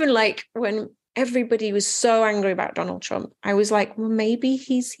 even like when everybody was so angry about Donald Trump, I was like, well, maybe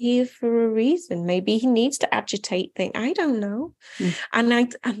he's here for a reason. Maybe he needs to agitate things. I don't know. And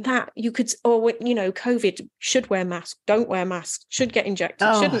that you could, or COVID, should wear masks, don't wear masks, should get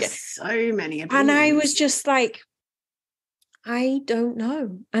injected, shouldn't get. So many opinions. And I was just like, I don't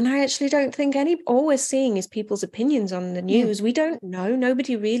know. And I actually don't think all we're seeing is people's opinions on the news. We don't know.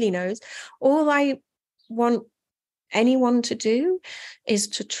 Nobody really knows. All I want anyone to do is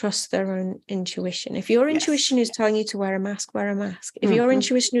to trust their own intuition. If your intuition is telling you to wear a mask, wear a mask. If your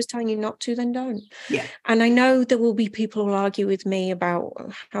intuition is telling you not to, then don't. Yeah. And I know there will be people who will argue with me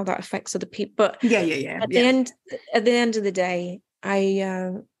about how that affects other people, but at the end of the day,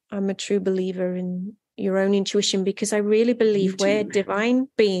 I'm a true believer in your own intuition, because I really believe we're divine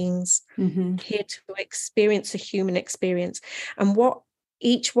beings here to experience a human experience, and what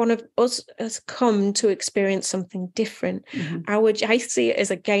each one of us has come to experience something different. I see it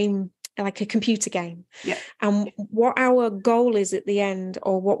as a game, like a computer game. Yeah. And what our goal is at the end,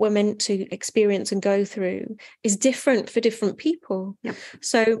 or what we're meant to experience and go through, is different for different people. Yep.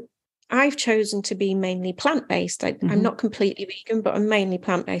 So I've chosen to be mainly plant-based. I'm not completely vegan, but I'm mainly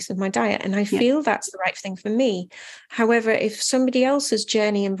plant-based with my diet. And I feel that's the right thing for me. However, if somebody else's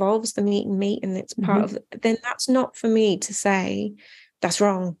journey involves them eating meat and it's part of it, then that's not for me to say that's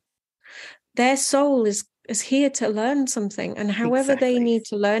wrong. Their soul is here to learn something, and however they need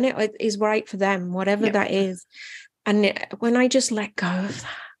to learn it is right for them, whatever that is. And when I just let go of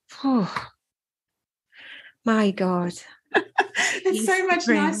that, my God. It's so much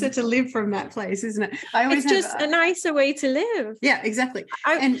nicer to live from that place, isn't it? It's just a nicer way to live. Yeah, exactly.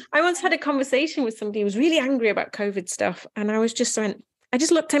 I once had a conversation with somebody who was really angry about COVID stuff, and I just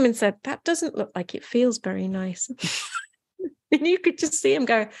looked at him and said, that doesn't look like it feels very nice. And you could just see him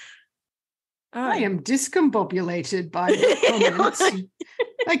go, I am discombobulated by your comments.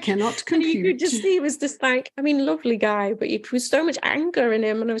 I cannot compute. And you could just see he was just like, lovely guy, but it was so much anger in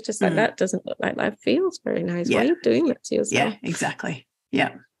him. And I was just like, that doesn't look like that feels very nice. Why are you doing that to yourself? Yeah, exactly.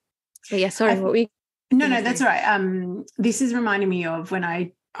 Yeah. But yeah, sorry, what we... No, that's all right. This is reminding me of when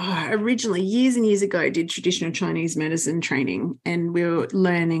I originally, years and years ago, did traditional Chinese medicine training, and we were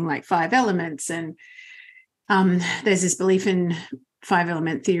learning like 5 elements, and there's this belief in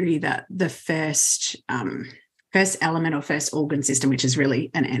 5-element theory that the first first element or first organ system, which is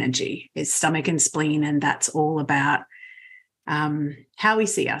really an energy, is stomach and spleen, and that's all about how we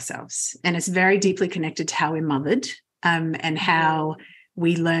see ourselves, and it's very deeply connected to how we're mothered, and how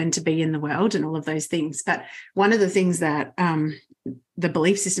we learn to be in the world and all of those things. But one of the things that the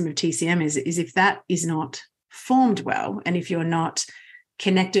belief system of TCM is if that is not formed well, and if you're not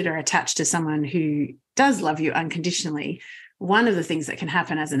connected or attached to someone who does love you unconditionally, one of the things that can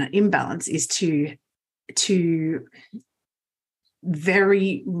happen as an imbalance is to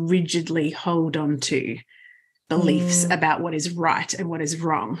very rigidly hold on to beliefs about what is right and what is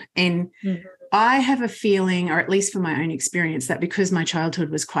wrong. And I have a feeling, or at least from my own experience, that because my childhood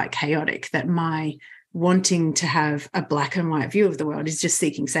was quite chaotic, that my wanting to have a black and white view of the world is just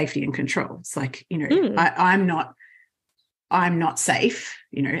seeking safety and control. It's like, I'm not safe,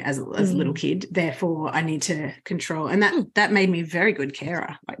 as a little kid, therefore I need to control. And that made me a very good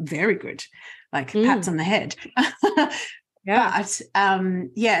carer, like very good, like pats on the head. Yeah. But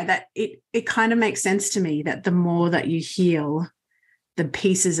that it kind of makes sense to me that the more that you heal the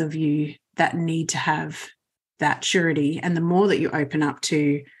pieces of you that need to have that surety, and the more that you open up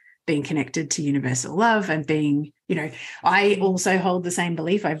to being connected to universal love and being, I also hold the same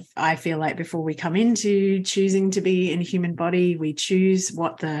belief. I feel like before we come into choosing to be in a human body, we choose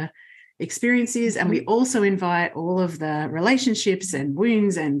what the experience is, and we also invite all of the relationships and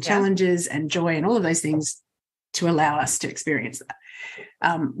wounds and challenges and joy and all of those things to allow us to experience that,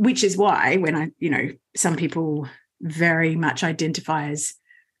 which is why when some people very much identify as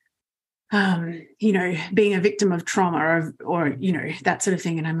being a victim of trauma or that sort of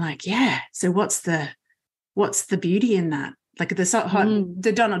thing, and I'm like, so what's the beauty in that? Like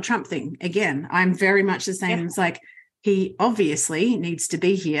the Donald Trump thing again, I'm very much the same. It's like, he obviously needs to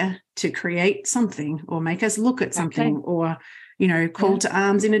be here to create something or make us look at something, or call to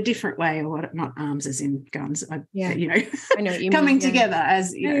arms in a different way, or what, not arms as in guns, I know what you coming mean, together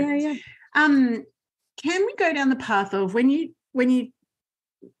as can we go down the path of when you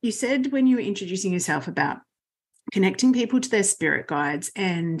said when you were introducing yourself about connecting people to their spirit guides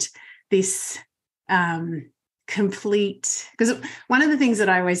and this complete, because one of the things that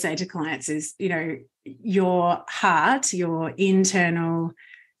I always say to clients is, your heart, your internal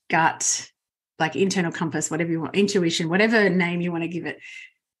gut, like internal compass, whatever you want, intuition, whatever name you want to give it,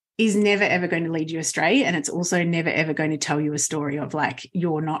 is never ever going to lead you astray. And it's also never ever going to tell you a story of like,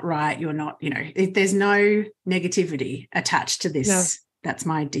 you're not right, you're not, there's no negativity attached to this. No. That's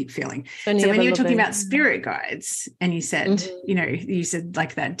my deep feeling. So when you were talking about spirit guides, and you said, you said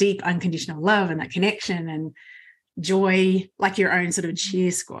like that deep unconditional love and that connection and joy, like your own sort of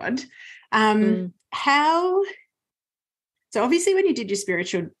cheer squad. So obviously when you did your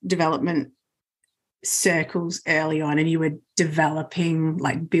spiritual development circles early on and you were developing,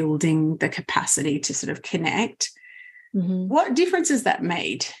 like building the capacity to sort of connect, what difference has that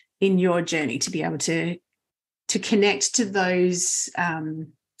made in your journey to be able to connect to those, the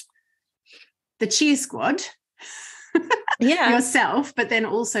cheer squad, yourself, but then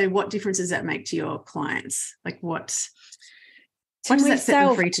also what difference does that make to your clients? Like what does that set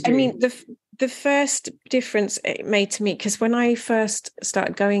them free to do? I mean, the first difference it made to me, because when I first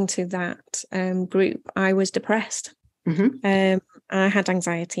started going to that group, I was depressed. I had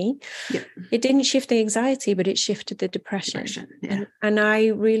anxiety. Yep. It didn't shift the anxiety, but it shifted the depression. And I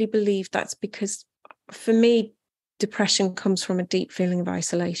really believe that's because, for me, depression comes from a deep feeling of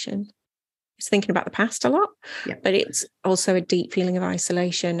isolation. It's thinking about the past a lot, but it's also a deep feeling of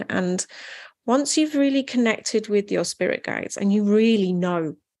isolation. And once you've really connected with your spirit guides and you really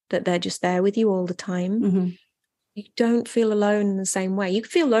know that they're just there with you all the time, you don't feel alone in the same way. You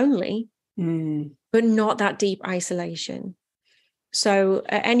feel lonely, but not that deep isolation. So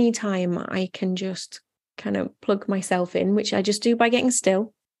at any time I can just kind of plug myself in, which I just do by getting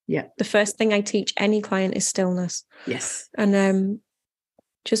still. Yeah. The first thing I teach any client is stillness. Yes. And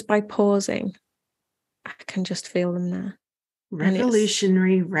just by pausing, I can just feel them there.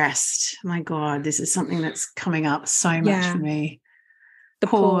 Revolutionary rest. My God, this is something that's coming up so much for me. The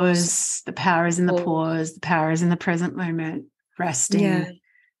pause. The power is in the pause. The power is in the present moment. Resting,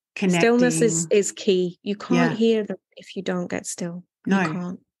 connecting. Stillness is key. You can't hear them if you don't get still. No. You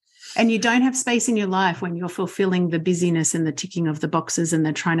can't. And you don't have space in your life when you're fulfilling the busyness and the ticking of the boxes, and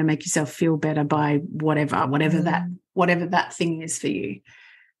they're trying to make yourself feel better by whatever that thing is for you.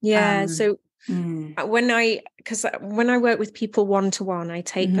 Yeah. So when I work with people one-to-one, I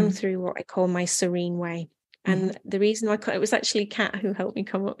take them through what I call my Serene way. And the reason it was actually Kat who helped me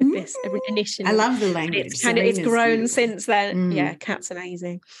come up with this initially. I love the language. It's grown since then. Yeah, Kat's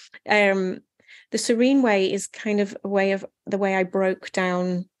amazing. the Serene way is kind of a way of the way I broke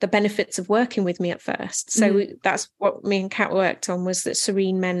down the benefits of working with me at first. So that's what me and Kat worked on, was that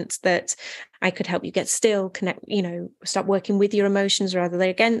Serene meant that I could help you get still, connect, start working with your emotions rather than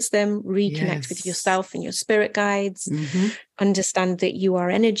against them, reconnect with yourself and your spirit guides, understand that you are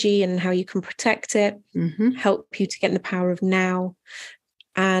energy and how you can protect it, help you to get in the power of now,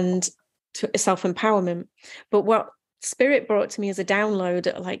 and to self-empowerment. But what Spirit brought to me as a download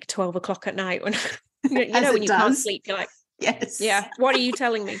at like 12 o'clock at night, when when you can't sleep, you're like, yes, yeah, what are you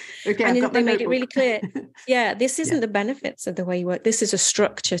telling me? Okay, and they made it really clear. Yeah, this isn't the benefits of the way you work. This is a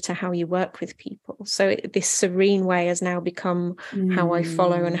structure to how you work with people. So this Serene way has now become how I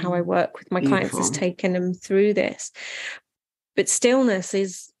follow and how I work with my clients, has taken them through this. But stillness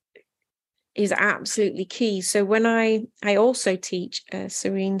is absolutely key. So when I also teach a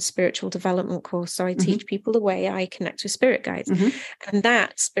Serene spiritual development course, so I teach people the way I connect with spirit guides, and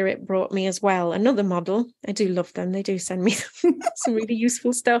that Spirit brought me as well another model. I do love them, they do send me some really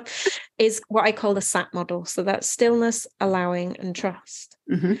useful stuff, is what I call the SAT model. So that's stillness, allowing, and trust.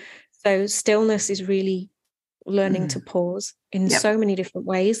 So stillness is really learning to pause in so many different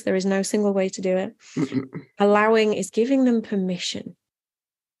ways. There is no single way to do it. Allowing is giving them permission,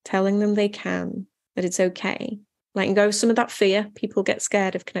 telling them they can, that it's okay. Letting go of some of that fear. People get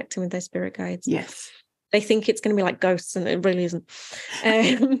scared of connecting with their spirit guides. Yes. They think it's going to be like ghosts, and it really isn't.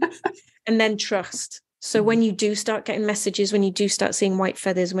 And then trust. So when you do start getting messages, when you do start seeing white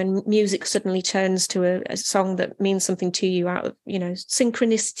feathers, when music suddenly turns to a song that means something to you out of,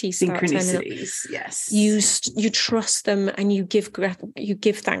 synchronicities start turning up. Yes. You trust them and you give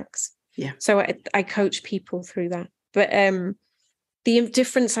thanks. Yeah. So I coach people through that. But the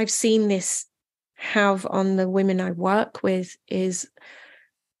difference I've seen this have on the women I work with is,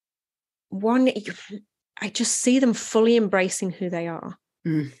 one, I just see them fully embracing who they are.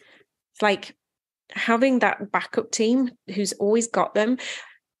 It's like having that backup team who's always got them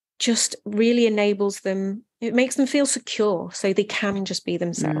just really enables them. It makes them feel secure so they can just be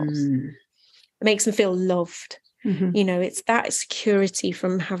themselves. It makes them feel loved. It's that security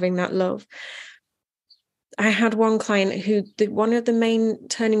from having that love. I had one client who one of the main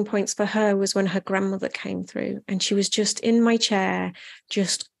turning points for her was when her grandmother came through, and she was just in my chair,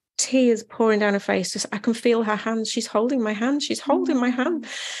 just tears pouring down her face. Just, I can feel her hand. She's holding my hand. She's holding my hand.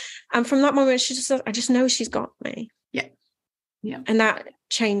 And from that moment, she just said, I just know she's got me. Yeah. Yeah. And that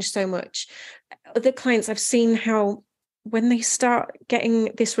changed so much. Other clients, I've seen how when they start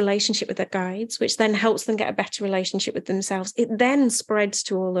getting this relationship with their guides, which then helps them get a better relationship with themselves, it then spreads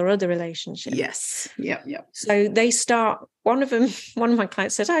to all their other relationships. Yes. Yeah. Yeah. So they start, one of my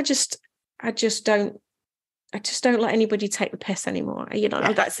clients said, I just don't let anybody take the piss anymore.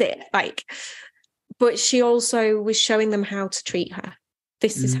 That's it. But she also was showing them how to treat her.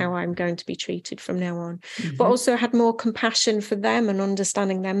 This is how I'm going to be treated from now on. But also had more compassion for them and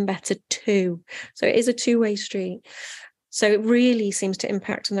understanding them better too. So it is a two-way street. So it really seems to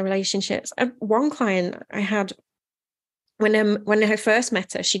impact on the relationships. One client I had, when I first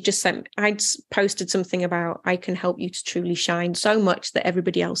met her, she just I'd posted something about, I can help you to truly shine so much that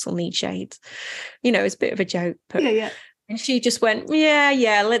everybody else will need shades. It's a bit of a joke. But, and she just went,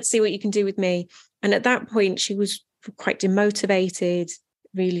 yeah, let's see what you can do with me. And at that point, she was quite demotivated,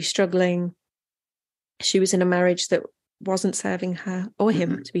 really struggling. She was in a marriage that wasn't serving her or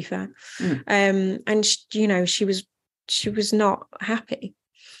him, to be fair. And she was not happy.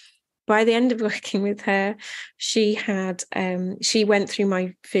 By the end of working with her, she went through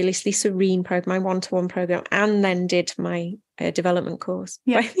my Fearlessly Serene program, my one-to-one program, and then did my development course.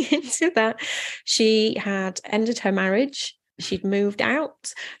 By the end of that, she had ended her marriage. She'd moved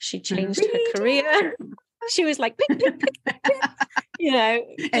out. She changed her career. She was like,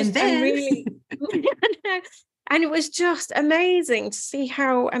 and it was just amazing to see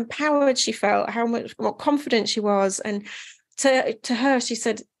how empowered she felt, how much more confident she was. And to her, she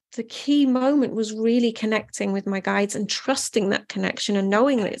said, the key moment was really connecting with my guides and trusting that connection and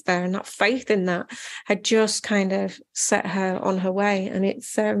knowing that it's there, and that faith in that had just kind of set her on her way. And it's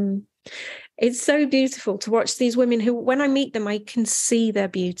so beautiful to watch these women who, when I meet them, I can see their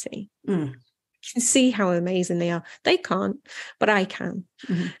beauty. I can see how amazing they are. They can't, but I can.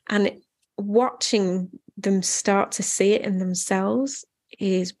 And watching them start to see it in themselves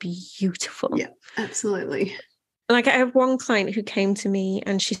is beautiful. Yeah, absolutely. Like, I have one client who came to me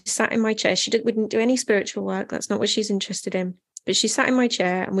and she sat in my chair. She wouldn't do any spiritual work. That's not what she's interested in. But she sat in my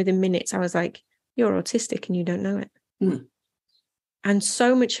chair, and within minutes I was like, you're autistic and you don't know it. And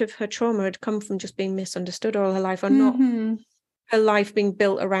so much of her trauma had come from just being misunderstood all her life, or not her life being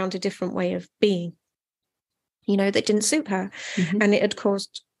built around a different way of being, that didn't suit her. And it had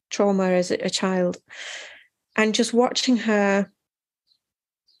caused trauma as a child, and just watching her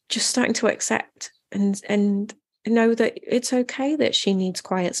just starting to accept and know that it's okay that she needs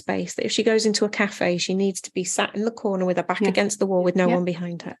quiet space, that if she goes into a cafe, she needs to be sat in the corner with her back against the wall with no one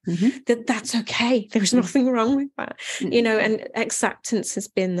behind her. That's okay. There's nothing wrong with that, and acceptance has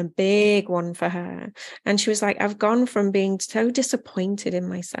been the big one for her. And she was like, I've gone from being so disappointed in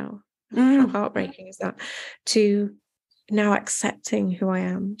myself, how heartbreaking is that, to now accepting who I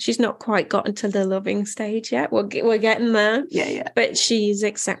am. She's not quite gotten to the loving stage yet. We're getting there. But she's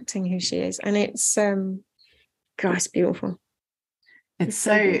accepting who she is. And it's God, it's beautiful. It's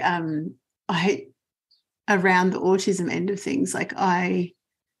so I around the autism end of things, like I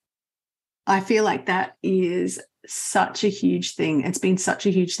feel like that is such a huge thing. It's been such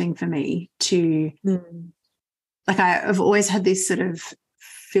a huge thing for me to like I've always had this sort of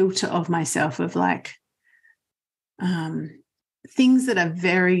filter of myself of like things that are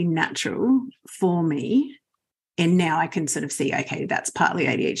very natural for me. And now I can sort of see, okay, that's partly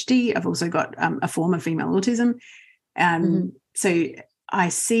ADHD. I've also got a form of female autism. So I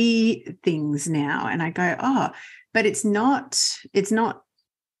see things now and I go, oh, but it's not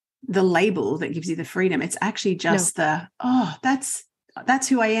the label that gives you the freedom. It's actually just that's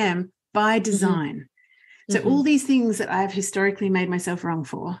who I am by design. So all these things that I've historically made myself wrong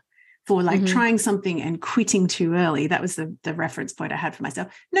for like trying something and quitting too early, that was the reference point I had for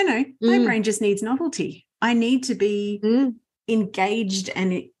myself. No, my brain just needs novelty. I need to be engaged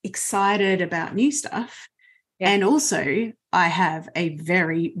and excited about new stuff. And also I have a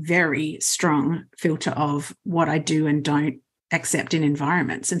very, very strong filter of what I do and don't accept in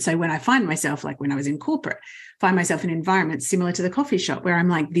environments. And so when I find myself, like when I was in corporate, find myself in environments similar to the coffee shop where I'm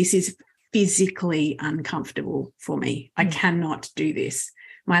like, this is physically uncomfortable for me. I cannot do this.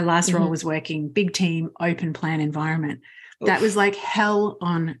 My last role was working big team, open plan environment. That was like hell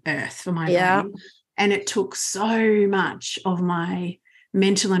on earth for my brain. And it took so much of my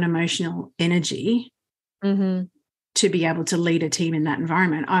mental and emotional energy to be able to lead a team in that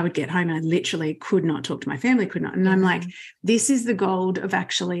environment. I would get home and I literally could not talk to my family, could not. And I'm like, this is the gold of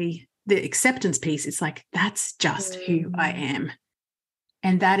actually the acceptance piece. It's like, that's just who I am.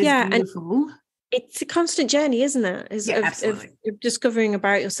 And that is beautiful. It's a constant journey, isn't it? Of discovering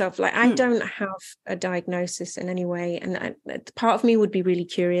about yourself. Like I don't have a diagnosis in any way. And part of me would be really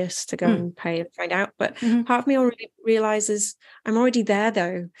curious to go and pay and find out. But part of me already realizes I'm already there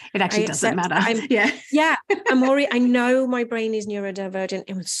though. It actually doesn't matter. I know my brain is neurodivergent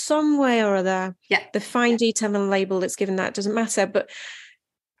in some way or other. The fine detail and label that's given that doesn't matter. But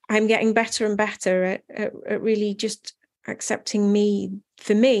I'm getting better and better at really just accepting me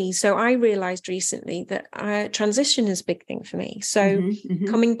for me. So I realized recently that transition is a big thing for me. So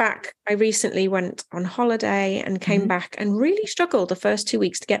coming back, I recently went on holiday and came back and really struggled the first 2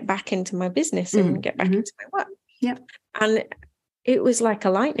 weeks to get back into my business and get back into my work. And it was like a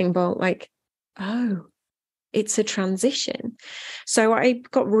lightning bolt, like, oh, it's a transition. So I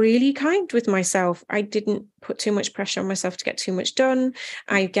got really kind with myself. I didn't put too much pressure on myself to get too much done.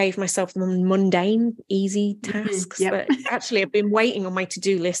 I gave myself the mundane, easy tasks that actually have been waiting on my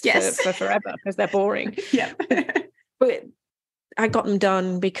to-do list for forever because they're boring. But I got them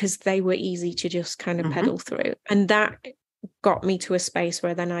done because they were easy to just kind of pedal through. And that got me to a space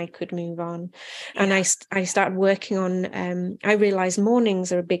where then I could move on. And I started working on, I realized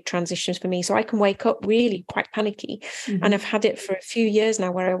mornings are a big transition for me. So I can wake up really quite panicky. And I've had it for a few years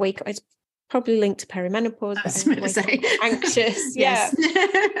now where I wake up, it's probably linked to perimenopause, but I wake up anxious.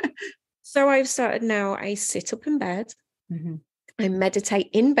 So I've started now, I sit up in bed. I meditate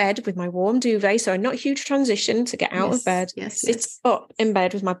in bed with my warm duvet. So not a huge transition to get out of bed. Sit up in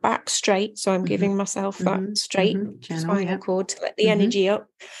bed with my back straight. So I'm giving myself that straight spinal cord to let the energy up.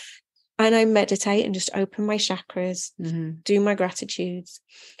 And I meditate and just open my chakras, do my gratitudes.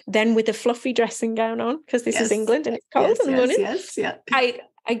 Then with a fluffy dressing gown on, because this is England and it's cold in the morning.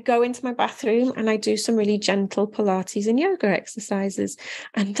 I go into my bathroom and I do some really gentle Pilates and yoga exercises.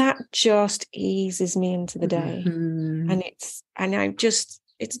 And that just eases me into the day.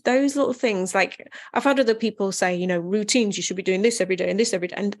 It's those little things. Like I've had other people say, routines, you should be doing this every day and this every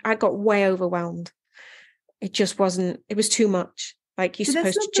day. And I got way overwhelmed. It just wasn't, it was too much. Like you're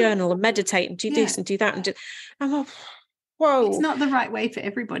supposed to journal and meditate and do this and do that. And I'm like, whoa. It's not the right way for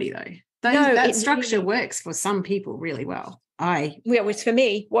everybody though. That structure really works for some people really well. It's for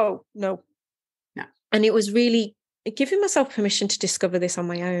me. Whoa, no. And it was really giving myself permission to discover this on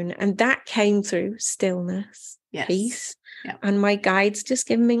my own. And that came through stillness, peace. And my guides just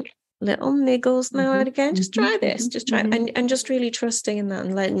giving me little niggles now and again. Just try this, just try and just really trusting in that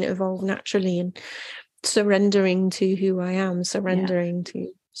and letting it evolve naturally and surrendering to who I am, surrendering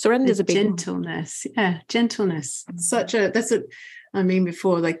to Surrender's a big gentleness. Yeah, gentleness. That's what I mean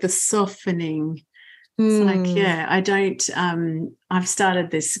before, like the softening. It's like, yeah, I've started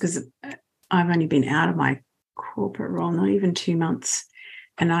this because I've only been out of my corporate role, not even 2 months.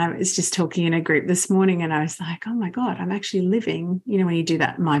 And I was just talking in a group this morning and I was like, oh my God, I'm actually living, when you do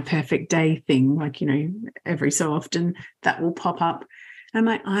that my perfect day thing, like, every so often that will pop up. And I'm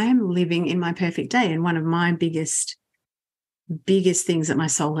like, I am living in my perfect day. And one of my biggest things that my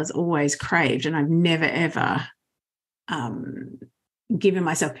soul has always craved, and I've never, ever given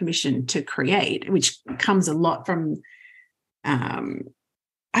myself permission to create, which comes a lot from, I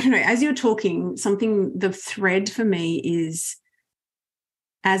don't know, as you're talking, the thread for me is,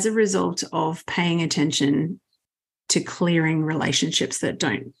 as a result of paying attention to clearing relationships that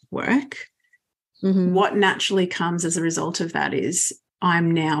don't work, what naturally comes as a result of that is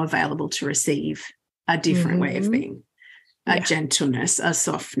I'm now available to receive a different way of being, a gentleness, a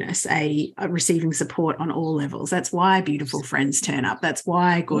softness, a receiving support on all levels. That's why beautiful friends turn up. That's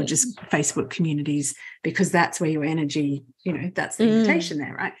why gorgeous Facebook communities, because that's where your energy, that's the invitation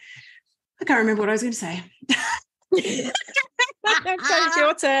there, right? I can't remember what I was going to say. It's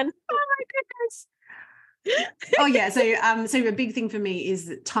your turn. Oh my goodness. Oh yeah. So a big thing for me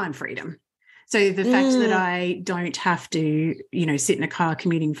is time freedom. So the fact that I don't have to, sit in a car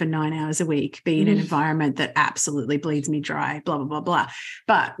commuting for 9 hours a week, be in an environment that absolutely bleeds me dry, blah, blah, blah, blah.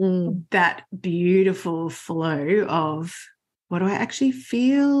 But that beautiful flow of, what do I actually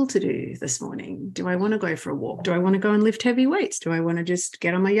feel to do this morning? Do I want to go for a walk? Do I want to go and lift heavy weights? Do I want to just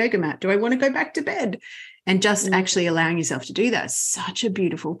get on my yoga mat? Do I want to go back to bed? And just actually allowing yourself to do that is such a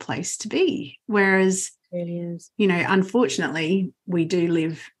beautiful place to be. Whereas, it really is. Unfortunately, we do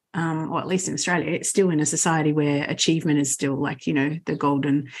live, or at least in Australia, it's still in a society where achievement is still like, the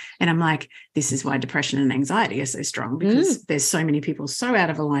golden. And I'm like, this is why depression and anxiety are so strong, because there's so many people so out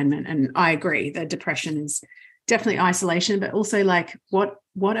of alignment. And I agree that depression is definitely isolation, but also like, what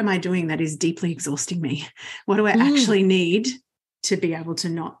am I doing that is deeply exhausting me? What do I actually need to be able to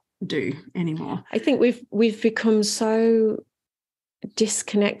not do anymore? I think we've become so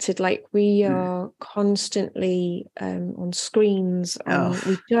disconnected, like we are constantly on screens,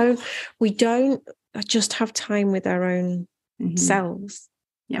 and we don't just have time with our own selves.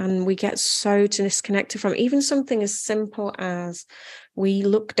 And we get so disconnected from even something as simple as we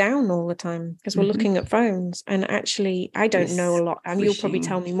look down all the time because we're looking at phones. And actually, I don't know a lot, and you'll probably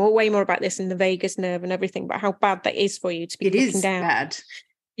tell me way more about this in the vagus nerve and everything, but how bad that is for you to be looking down. Bad.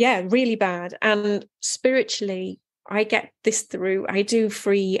 Yeah, really bad. And spiritually, I get this through, I do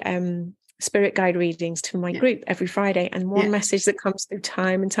free spirit guide readings to my group every Friday. And one message that comes through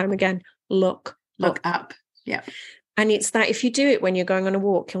time and time again, look up. Yeah. And it's that if you do it when you're going on a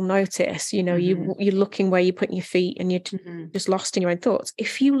walk, you'll notice, you're looking where you're putting your feet and you're just lost in your own thoughts.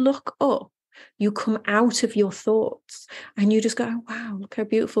 If you look up, you come out of your thoughts and you just go, oh, wow, look how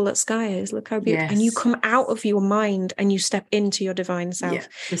beautiful that sky is. Look how beautiful. Yes. And you come out of your mind and you step into your divine self. Yeah,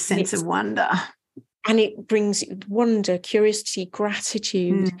 the sense of wonder. And it brings wonder, curiosity,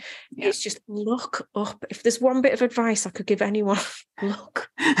 gratitude. It's just look up. If there's one bit of advice I could give anyone, look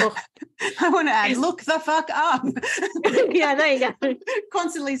up. I want to add, look the fuck up. Yeah, there you go.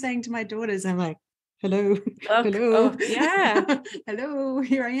 Constantly saying to my daughters, I'm like, hello, look hello. Up. Yeah. Hello,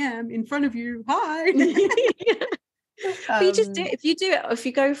 here I am in front of you. Hi. But you just do it. If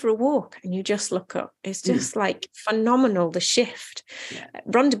you go for a walk and you just look up, it's just like phenomenal, the shift.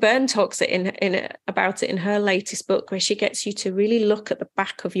 Rhonda Byrne talks about it in her latest book, where she gets you to really look at the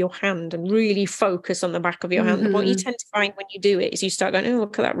back of your hand and really focus on the back of your hand. And what you tend to find when you do it is you start going, oh,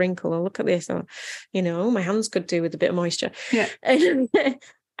 look at that wrinkle, or look at this, or my hands could do with a bit of moisture. And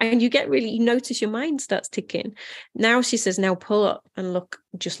you notice your mind starts ticking. Now she says, now pull up and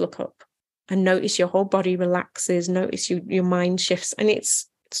just look up. And notice your whole body relaxes, notice your mind shifts. And it's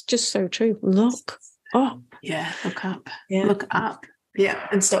just so true. Look up. Yeah, look up. Yeah. Look up. Yeah,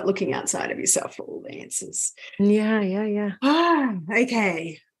 and stop looking outside of yourself for all the answers. Yeah.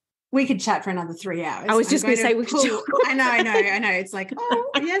 Okay. We could chat for another 3 hours. I was just going to say we could. I know. It's like,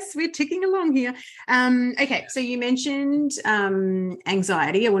 oh, yes, we're ticking along here. Okay, so you mentioned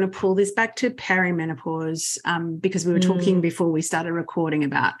anxiety. I want to pull this back to perimenopause because we were talking before we started recording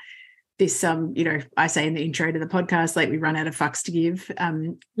about this, I say in the intro to the podcast, like we run out of fucks to give.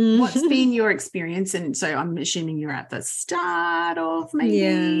 What's been your experience? And so I'm assuming you're at the start of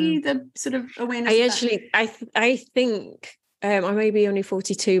maybe the sort of awareness. I think I may be only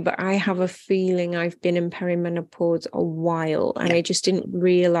 42, but I have a feeling I've been in perimenopause a while, and I just didn't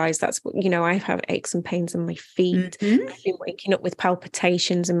realize that's what, I have aches and pains in my feet. I've been waking up with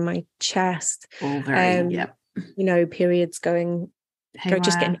palpitations in my chest. All very, periods going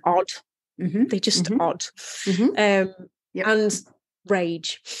just getting odd. Mm-hmm. They're just odd. Mm-hmm. And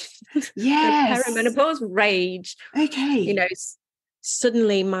rage. Yes. Perimenopause, rage. Okay. You know,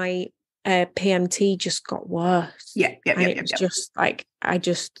 suddenly my PMT just got worse. It's just like, I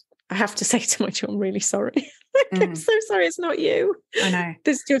have to say to my children, I'm really sorry. I'm so sorry, it's not you. I know.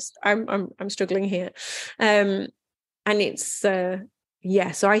 There's just I'm struggling here. And it's so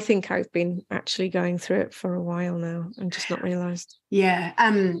I think I've been actually going through it for a while now and just not realized. Yeah.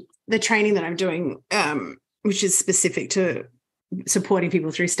 The training that I'm doing, which is specific to supporting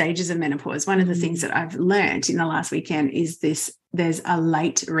people through stages of menopause, one of the things that I've learned in the last weekend is there's a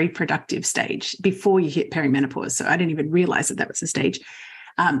late reproductive stage before you hit perimenopause. So I didn't even realize that was a stage.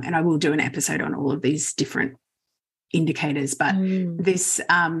 And I will do an episode on all of these different indicators, but this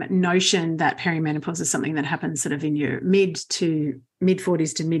notion that perimenopause is something that happens sort of in your mid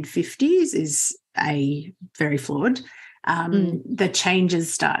 40s to mid 50s is very flawed. The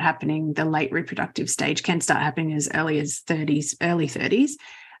changes start happening, the late reproductive stage can start happening as early as early 30s.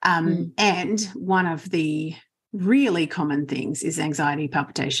 And one of the really common things is anxiety,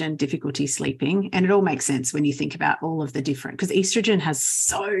 palpitation, difficulty sleeping. And it all makes sense when you think about all of the different, because estrogen has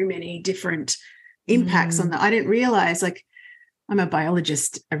so many different impacts on that. I didn't realize, like, I'm a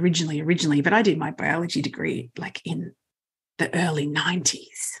biologist originally, but I did my biology degree like in the early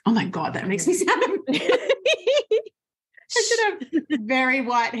 90s. Oh my God, that makes me sound I should have very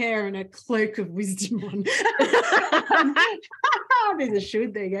white hair and a cloak of wisdom on. There's a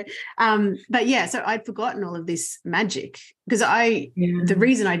should, there you go. But yeah, so I'd forgotten all of this magic because the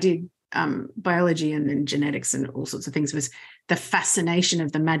reason I did biology and then genetics and all sorts of things was the fascination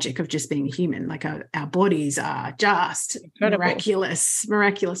of the magic of just being human. Like our bodies are just incredible. miraculous.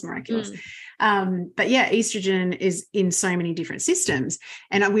 But yeah, estrogen is in so many different systems.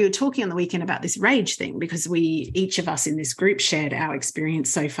 And we were talking on the weekend about this rage thing because each of us in this group shared our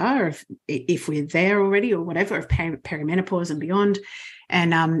experience so far of if we're there already or whatever, of perimenopause and beyond.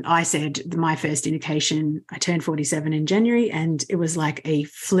 And I said my first indication, I turned 47 in January, and it was like a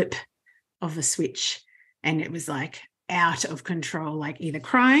flip of a switch. And it was like out of control, like either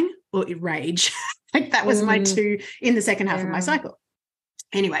crying or rage. Like that was my two in the second half of my cycle.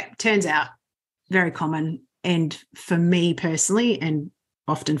 Anyway, turns out very common. And for me personally, and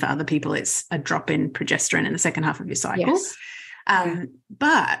often for other people, it's a drop in progesterone in the second half of your cycle. Yes.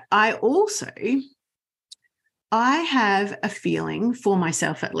 But I have a feeling, for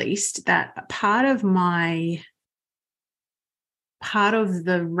myself at least, that part of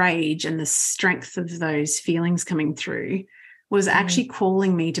the rage and the strength of those feelings coming through was actually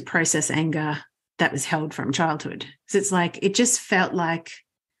calling me to process anger that was held from childhood. So it's like, it just felt like,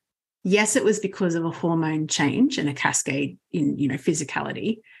 yes, it was because of a hormone change and a cascade in,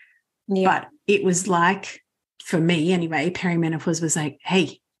 physicality. Yeah. But it was like, for me anyway, perimenopause was like,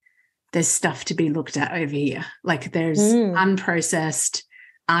 hey, there's stuff to be looked at over here. Like there's unprocessed,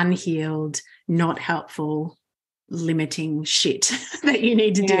 unhealed, not helpful, limiting shit that you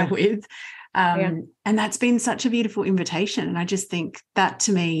need to deal with. And that's been such a beautiful invitation. And I just think that,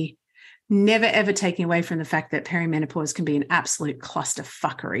 to me, never ever taking away from the fact that perimenopause can be an absolute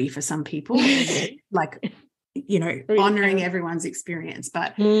clusterfuckery for some people, like, honoring everyone's experience.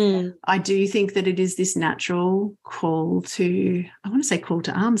 But I do think that it is this natural call to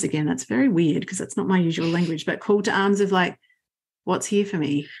arms again. That's very weird because that's not my usual language, but call to arms of like, what's here for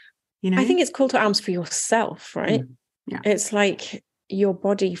me? I think it's call to arms for yourself, right? Yeah. It's like your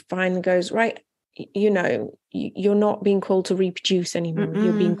body finally goes, right, you're not being called to reproduce anymore.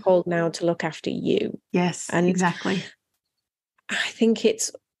 You're being called now to look after you. Yes, and exactly. I think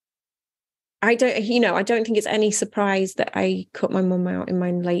I don't think it's any surprise that I cut my mum out in my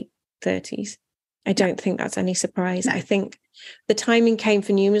late 30s. I don't think that's any surprise. No. I think the timing came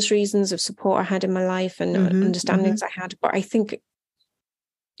for numerous reasons of support I had in my life and understandings I had. But I think,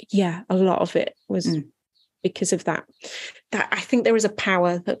 a lot of it was because of that. That I think there is a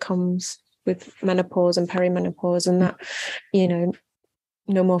power that comes with menopause and perimenopause, and that,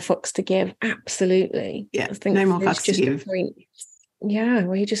 no more fucks to give. Absolutely. Yeah, I think no more fucks to give.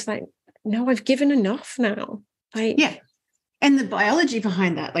 Where you're just like, no, I've given enough now. And the biology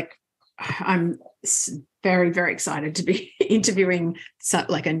behind that, like, I'm very, very excited to be interviewing a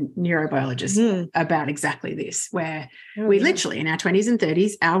neurobiologist about exactly this, where we literally in our 20s and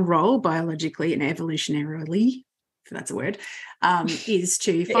 30s, our role biologically and evolutionarily, if that's a word, is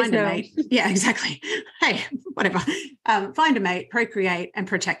to find a mate. Yeah, exactly. Hey, whatever. Find a mate, procreate, and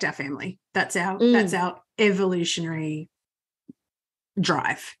protect our family. That's our evolutionary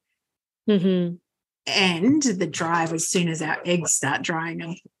drive. And the drive, as soon as our eggs start drying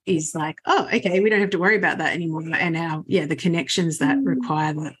up, is like, oh, okay, we don't have to worry about that anymore. And the connections that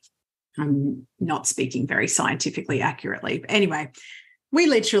require that. I'm not speaking very scientifically accurately. But anyway, we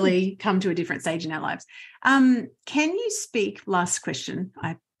literally come to a different stage in our lives. Can you speak? Last question,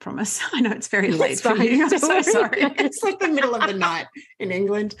 I promise. I know it's very late for you. I'm so sorry. It's like the middle of the night in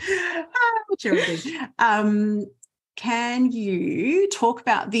England. Can you talk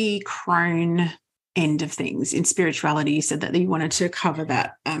about the crone end of things in spirituality? You said that you wanted to cover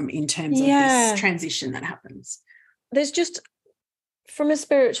that in terms of this transition that happens. There's just, from a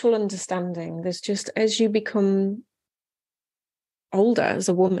spiritual understanding, there's just, as you become older as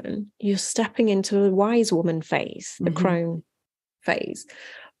a woman, you're stepping into a wise woman phase, the crone phase.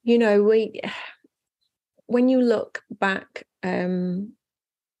 You know, when you look back, you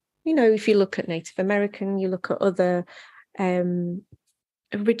know, if you look at Native American, you look at other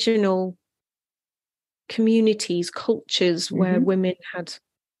original communities, cultures where women had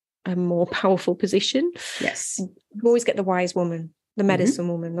a more powerful position. Yes. You always get the wise woman, the medicine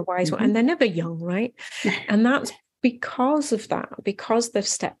woman, the wise one, and they're never young, right? And that's because of that, because they've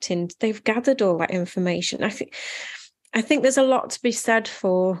stepped in, they've gathered all that information. I think there's a lot to be said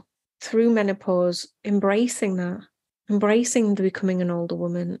for, through menopause, embracing that, embracing the becoming an older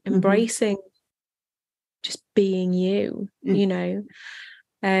woman, embracing just being you, you know.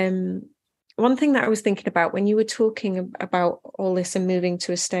 One thing that I was thinking about when you were talking about all this and moving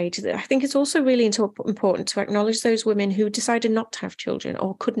to a stage, that I think it's also really important to acknowledge those women who decided not to have children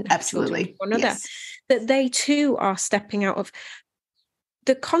or couldn't have children for another, that they too are stepping out of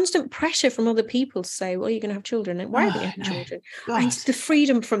the constant pressure from other people to say, well, you're going to have children, and why haven't you had children? And the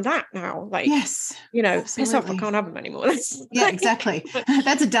freedom from that now, like, you know, piss off, I can't have them anymore. Exactly.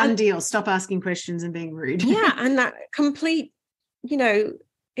 That's a done deal. Stop asking questions and being rude. And that complete, you know,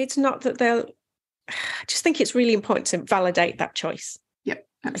 it's not that they'll, I just think it's really important to validate that choice. Yep,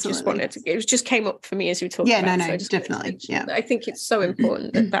 absolutely. I just wanted to, it just came up for me as we talked about. No, definitely. I think it's so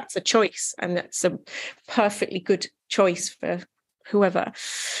important that that's a choice, and that's a perfectly good choice for whoever.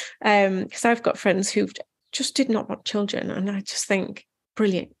 Because I've got friends who just did not want children, and I just think,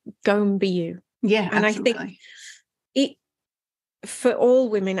 brilliant, go and be you. Yeah, and absolutely. I think it, for all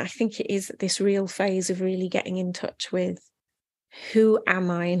women, I think it is this real phase of really getting in touch with who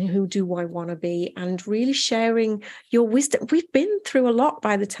am I and who do I want to be, and really sharing your wisdom. We've been through a lot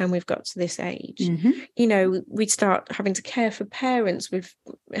by the time we've got to this age. You know, we start having to care for parents. We've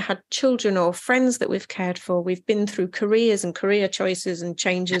had children or friends that we've cared for. We've been through careers and career choices and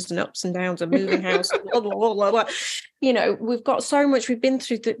changes and ups and downs and moving house. Blah, blah, blah, blah, blah. You know, we've got so much we've been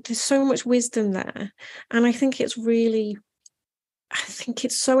through. There's so much wisdom there. And I think it's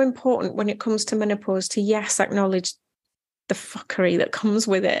so important when it comes to menopause to, yes, acknowledge the fuckery that comes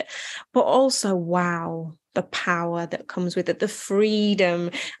with it, but also, wow, the power that comes with it, the freedom.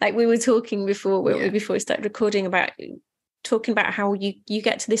 Like we were talking before we started recording, about talking about how you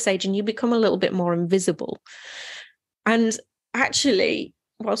get to this age and you become a little bit more invisible. And actually,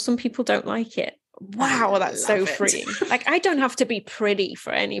 while some people don't like it, wow, that's so freeing. Like, I don't have to be pretty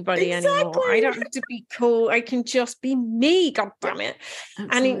for anybody anymore. I don't have to be cool. I can just be me, god damn it.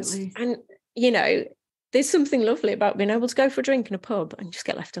 Absolutely. And you know, there's something lovely about being able to go for a drink in a pub and just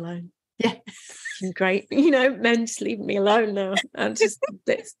get left alone. Yeah. Great. You know, men just leave me alone now. And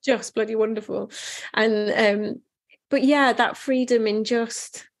it's just bloody wonderful. And but yeah, that freedom in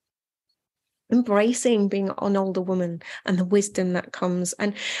just embracing being an older woman and the wisdom that comes,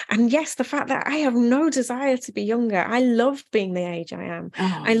 and yes, the fact that I have no desire to be younger. I love being the age I am.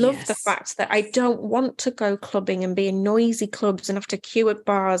 I love the fact that I don't want to go clubbing and be in noisy clubs and have to queue at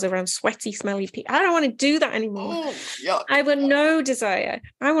bars around sweaty, smelly people. I don't want to do that anymore. I have no desire.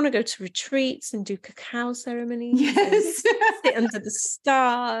 I want to go to retreats and do cacao ceremonies, sit under the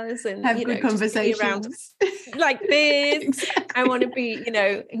stars and have good conversations around like this. I want to be, you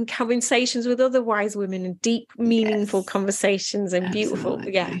know, in conversations with other wise women and deep, meaningful conversations and beautiful.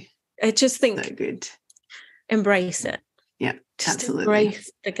 I just think so good. Embrace it. Yeah, just absolutely.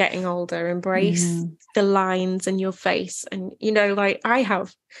 Embrace the getting older. Embrace the lines in your face, and you know, like I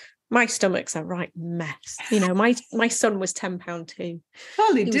have. My stomach's a right mess. You know, my son was 10 pound too.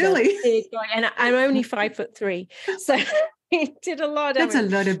 Holy dooly. Big guy, and I'm only 5'3", so he did a lot. That's a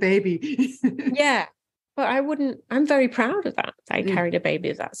lot of baby. Yeah. But I'm very proud of that. I carried a baby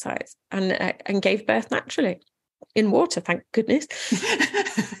of that size and gave birth naturally in water, thank goodness.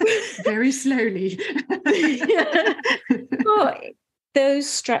 Very slowly. But those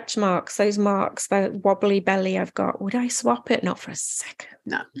stretch marks, those marks, the wobbly belly I've got, would I swap it? Not for a second.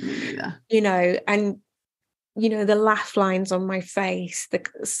 No, me neither. You know, and the laugh lines on my face, the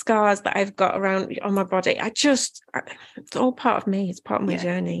scars that I've got around on my body. It's all part of me. It's part of my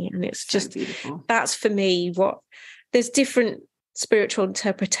journey. And it's so just beautiful. That's for me there's different spiritual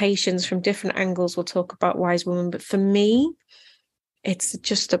interpretations from different angles. We'll talk about wise woman, but for me, it's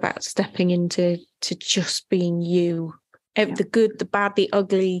just about stepping into just being you. The good, the bad, the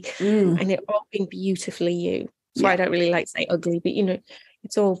ugly, and it all being beautifully you. That's why I don't really like to say ugly, but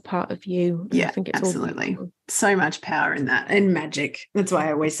it's all part of you. Yeah, I think it's absolutely. All so much power in that, and magic. That's why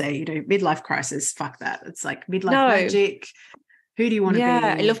I always say, midlife crisis, fuck that. It's like midlife magic. Who do you want to be?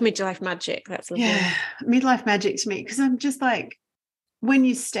 Yeah, I love midlife magic. That's lovely. Yeah, midlife magic to me, because I'm just like, when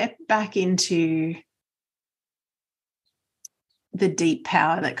you step back into the deep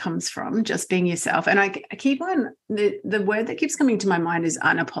power that comes from just being yourself. And I keep on, the word that keeps coming to my mind is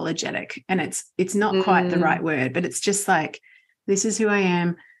unapologetic. And it's not quite the right word, but it's just like, this is who I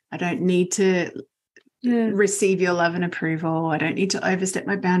am. I don't need to receive your love and approval. I don't need to overstep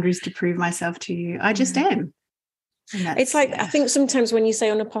my boundaries to prove myself to you. I just am. It's like, I think sometimes when you say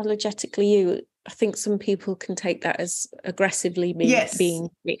unapologetically you, I think some people can take that as aggressively being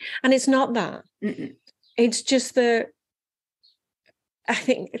me. And it's not that. Mm-mm. It's just I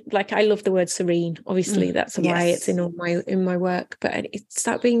think, like, I love the word serene. Obviously, that's why it's in my work. But it's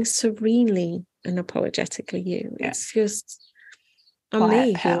that being serenely and unapologetically you. Yeah. It's just I'm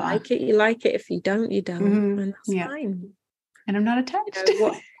me. If you like it, you like it. If you don't, you don't. Mm-hmm. And that's fine. And I'm not attached.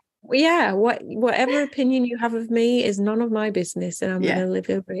 Whatever opinion you have of me is none of my business, and I'm going to live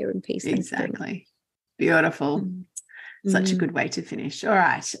over here in peace. Exactly. Beautiful. Such a good way to finish. All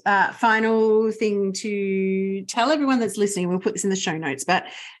right. Final thing to tell everyone that's listening, we'll put this in the show notes, but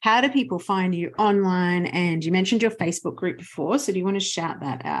how do people find you online? And you mentioned your Facebook group before, so do you want to shout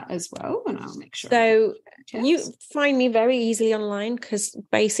that out as well? And I'll make sure. So you find me very easily online, because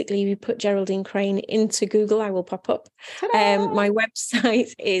basically you put Geraldine Crane into Google, I will pop up. My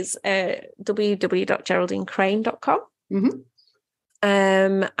website is www.geraldinecrane.com. Mm-hmm.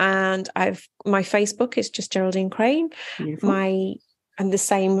 And my Facebook is just Geraldine Crane. Beautiful. And the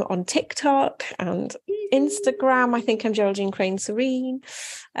same on TikTok and Instagram. I think I'm Geraldine Crane Serene.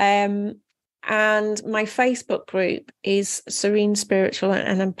 And my Facebook group is Serene, Spiritual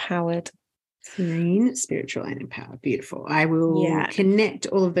and Empowered. Serene, Spiritual and Empowered. Beautiful. I will connect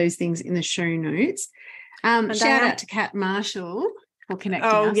all of those things in the show notes. Shout out to Kat Marshall for connecting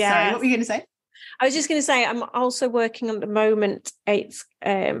us. Yeah. Sorry, what were you going to say? I was just going to say, I'm also working on the moment. It's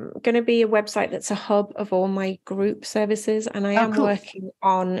going to be a website that's a hub of all my group services. And I am working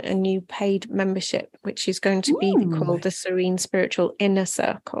on a new paid membership, which is going to be called the Serene Spiritual Inner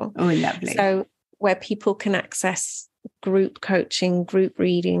Circle. Oh, lovely. So where people can access group coaching, group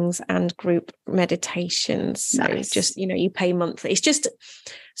readings and group meditations. So just, you pay monthly. It's just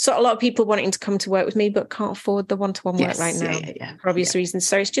a lot of people wanting to come to work with me but can't afford the one-to-one work right now for obvious reasons.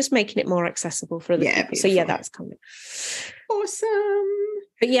 So it's just making it more accessible for other people. Beautiful. So that's coming. Awesome.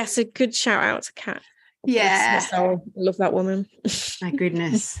 But yes, a good shout out to Kat. Yeah. I love that woman. My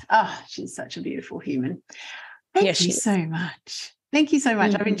goodness. Oh, she's such a beautiful human. Thank you so much. Thank you so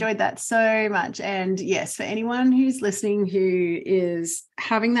much. I've enjoyed that so much. And yes, for anyone who's listening who is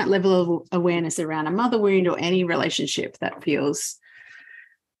having that level of awareness around a mother wound or any relationship that feels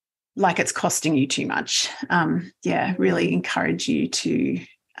like it's costing you too much, really encourage you to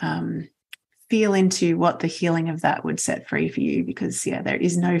feel into what the healing of that would set free for you, because, there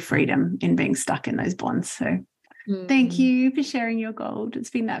is no freedom in being stuck in those bonds. So thank you for sharing your gold. It's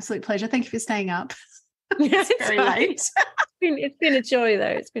been an absolute pleasure. Thank you for staying up. It's very late. It's been a joy, though.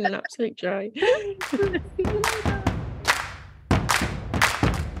 It's been an absolute joy.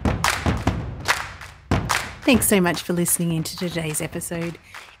 Thanks so much for listening into today's episode.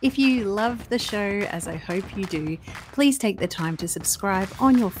 If you love the show, as I hope you do, please take the time to subscribe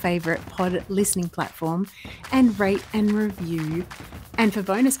on your favourite pod listening platform and rate and review. And for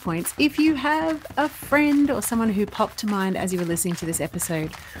bonus points, if you have a friend or someone who popped to mind as you were listening to this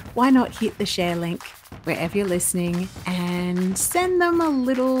episode, why not hit the share link wherever you're listening and send them a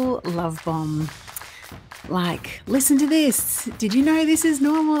little love bomb. Like, listen to this. Did you know this is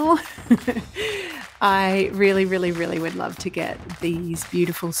normal? I really, really, really would love to get these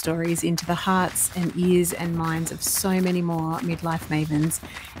beautiful stories into the hearts and ears and minds of so many more midlife mavens.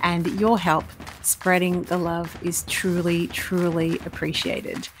 And your help spreading the love is truly, truly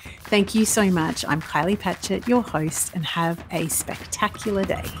appreciated. Thank you so much. I'm Kylie Patchett, your host, and have a spectacular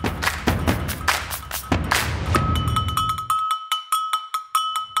day.